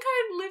 I think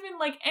I'd live in,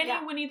 like,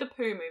 any Winnie the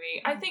Pooh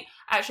movie. I think,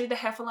 actually, the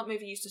Heffalump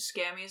movie used to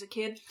scare me as a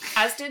kid,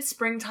 as did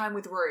Springtime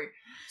with Rue.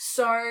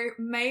 So,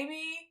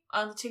 maybe...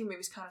 the Tigger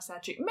movie's kind of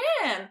sad too.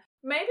 Man!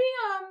 Maybe,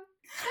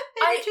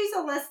 Maybe choose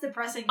a less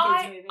depressing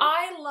kids movie.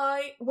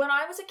 When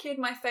I was a kid,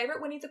 my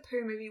favourite Winnie the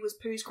Pooh movie was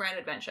Pooh's Grand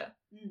Adventure.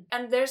 Mm.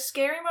 And there's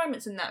scary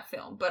moments in that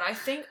film, but I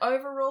think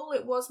overall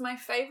it was my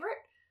favourite.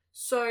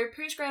 So,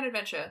 Pooh's Grand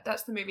Adventure,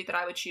 that's the movie that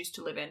I would choose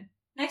to live in.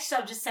 Next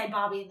I'll just say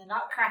Barbie and the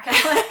Nutcracker.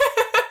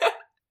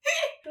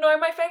 No,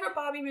 my favourite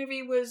Barbie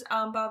movie was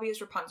Barbie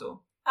as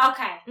Rapunzel.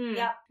 Okay,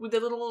 yep. With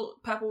the little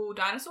purple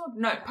dinosaur?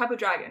 No, Purple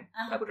Dragon.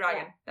 Purple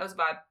Dragon. Yeah. That was a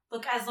vibe.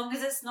 Look, as long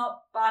as it's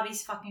not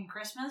Barbie's fucking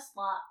Christmas,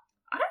 like...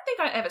 I don't think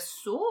I ever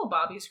saw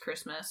Barbie's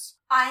Christmas.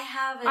 I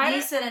have a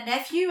niece and a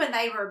nephew and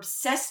they were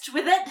obsessed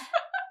with it.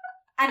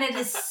 And it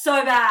is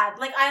so bad.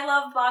 Like, I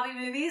love Barbie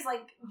movies,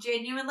 like,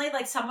 genuinely.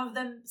 Like, some of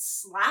them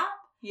slap.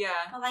 Yeah.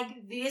 But,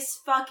 like, this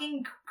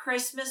fucking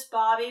Christmas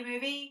Barbie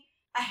movie,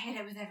 I hate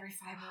it with every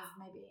fibre of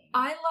my being.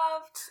 I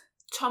loved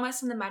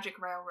Thomas and the Magic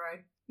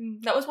Railroad.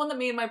 That was one that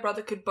me and my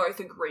brother could both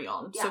agree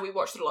on. Yeah. So we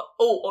watched it a lot.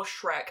 Oh, or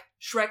Shrek.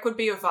 Shrek would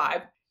be a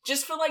vibe.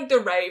 Just for, like, the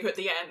rave at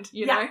the end,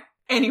 you know?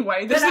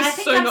 Anyway, this is so not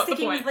the point. I think I'm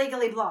sticking with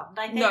Legally Blonde.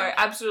 I think. No,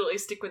 absolutely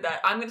stick with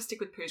that. I'm going to stick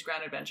with Pooh's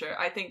Grand Adventure.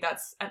 I think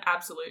that's an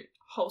absolute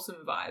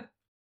wholesome vibe.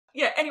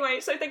 Yeah, anyway,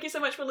 so thank you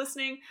so much for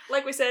listening.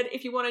 Like we said,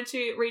 if you wanted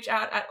to reach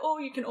out at all,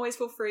 you can always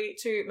feel free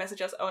to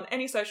message us on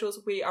any socials.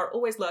 We are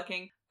always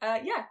lurking.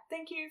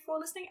 Thank you for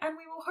listening, and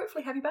we will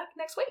hopefully have you back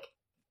next week.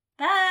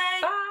 Bye!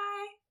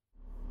 Bye!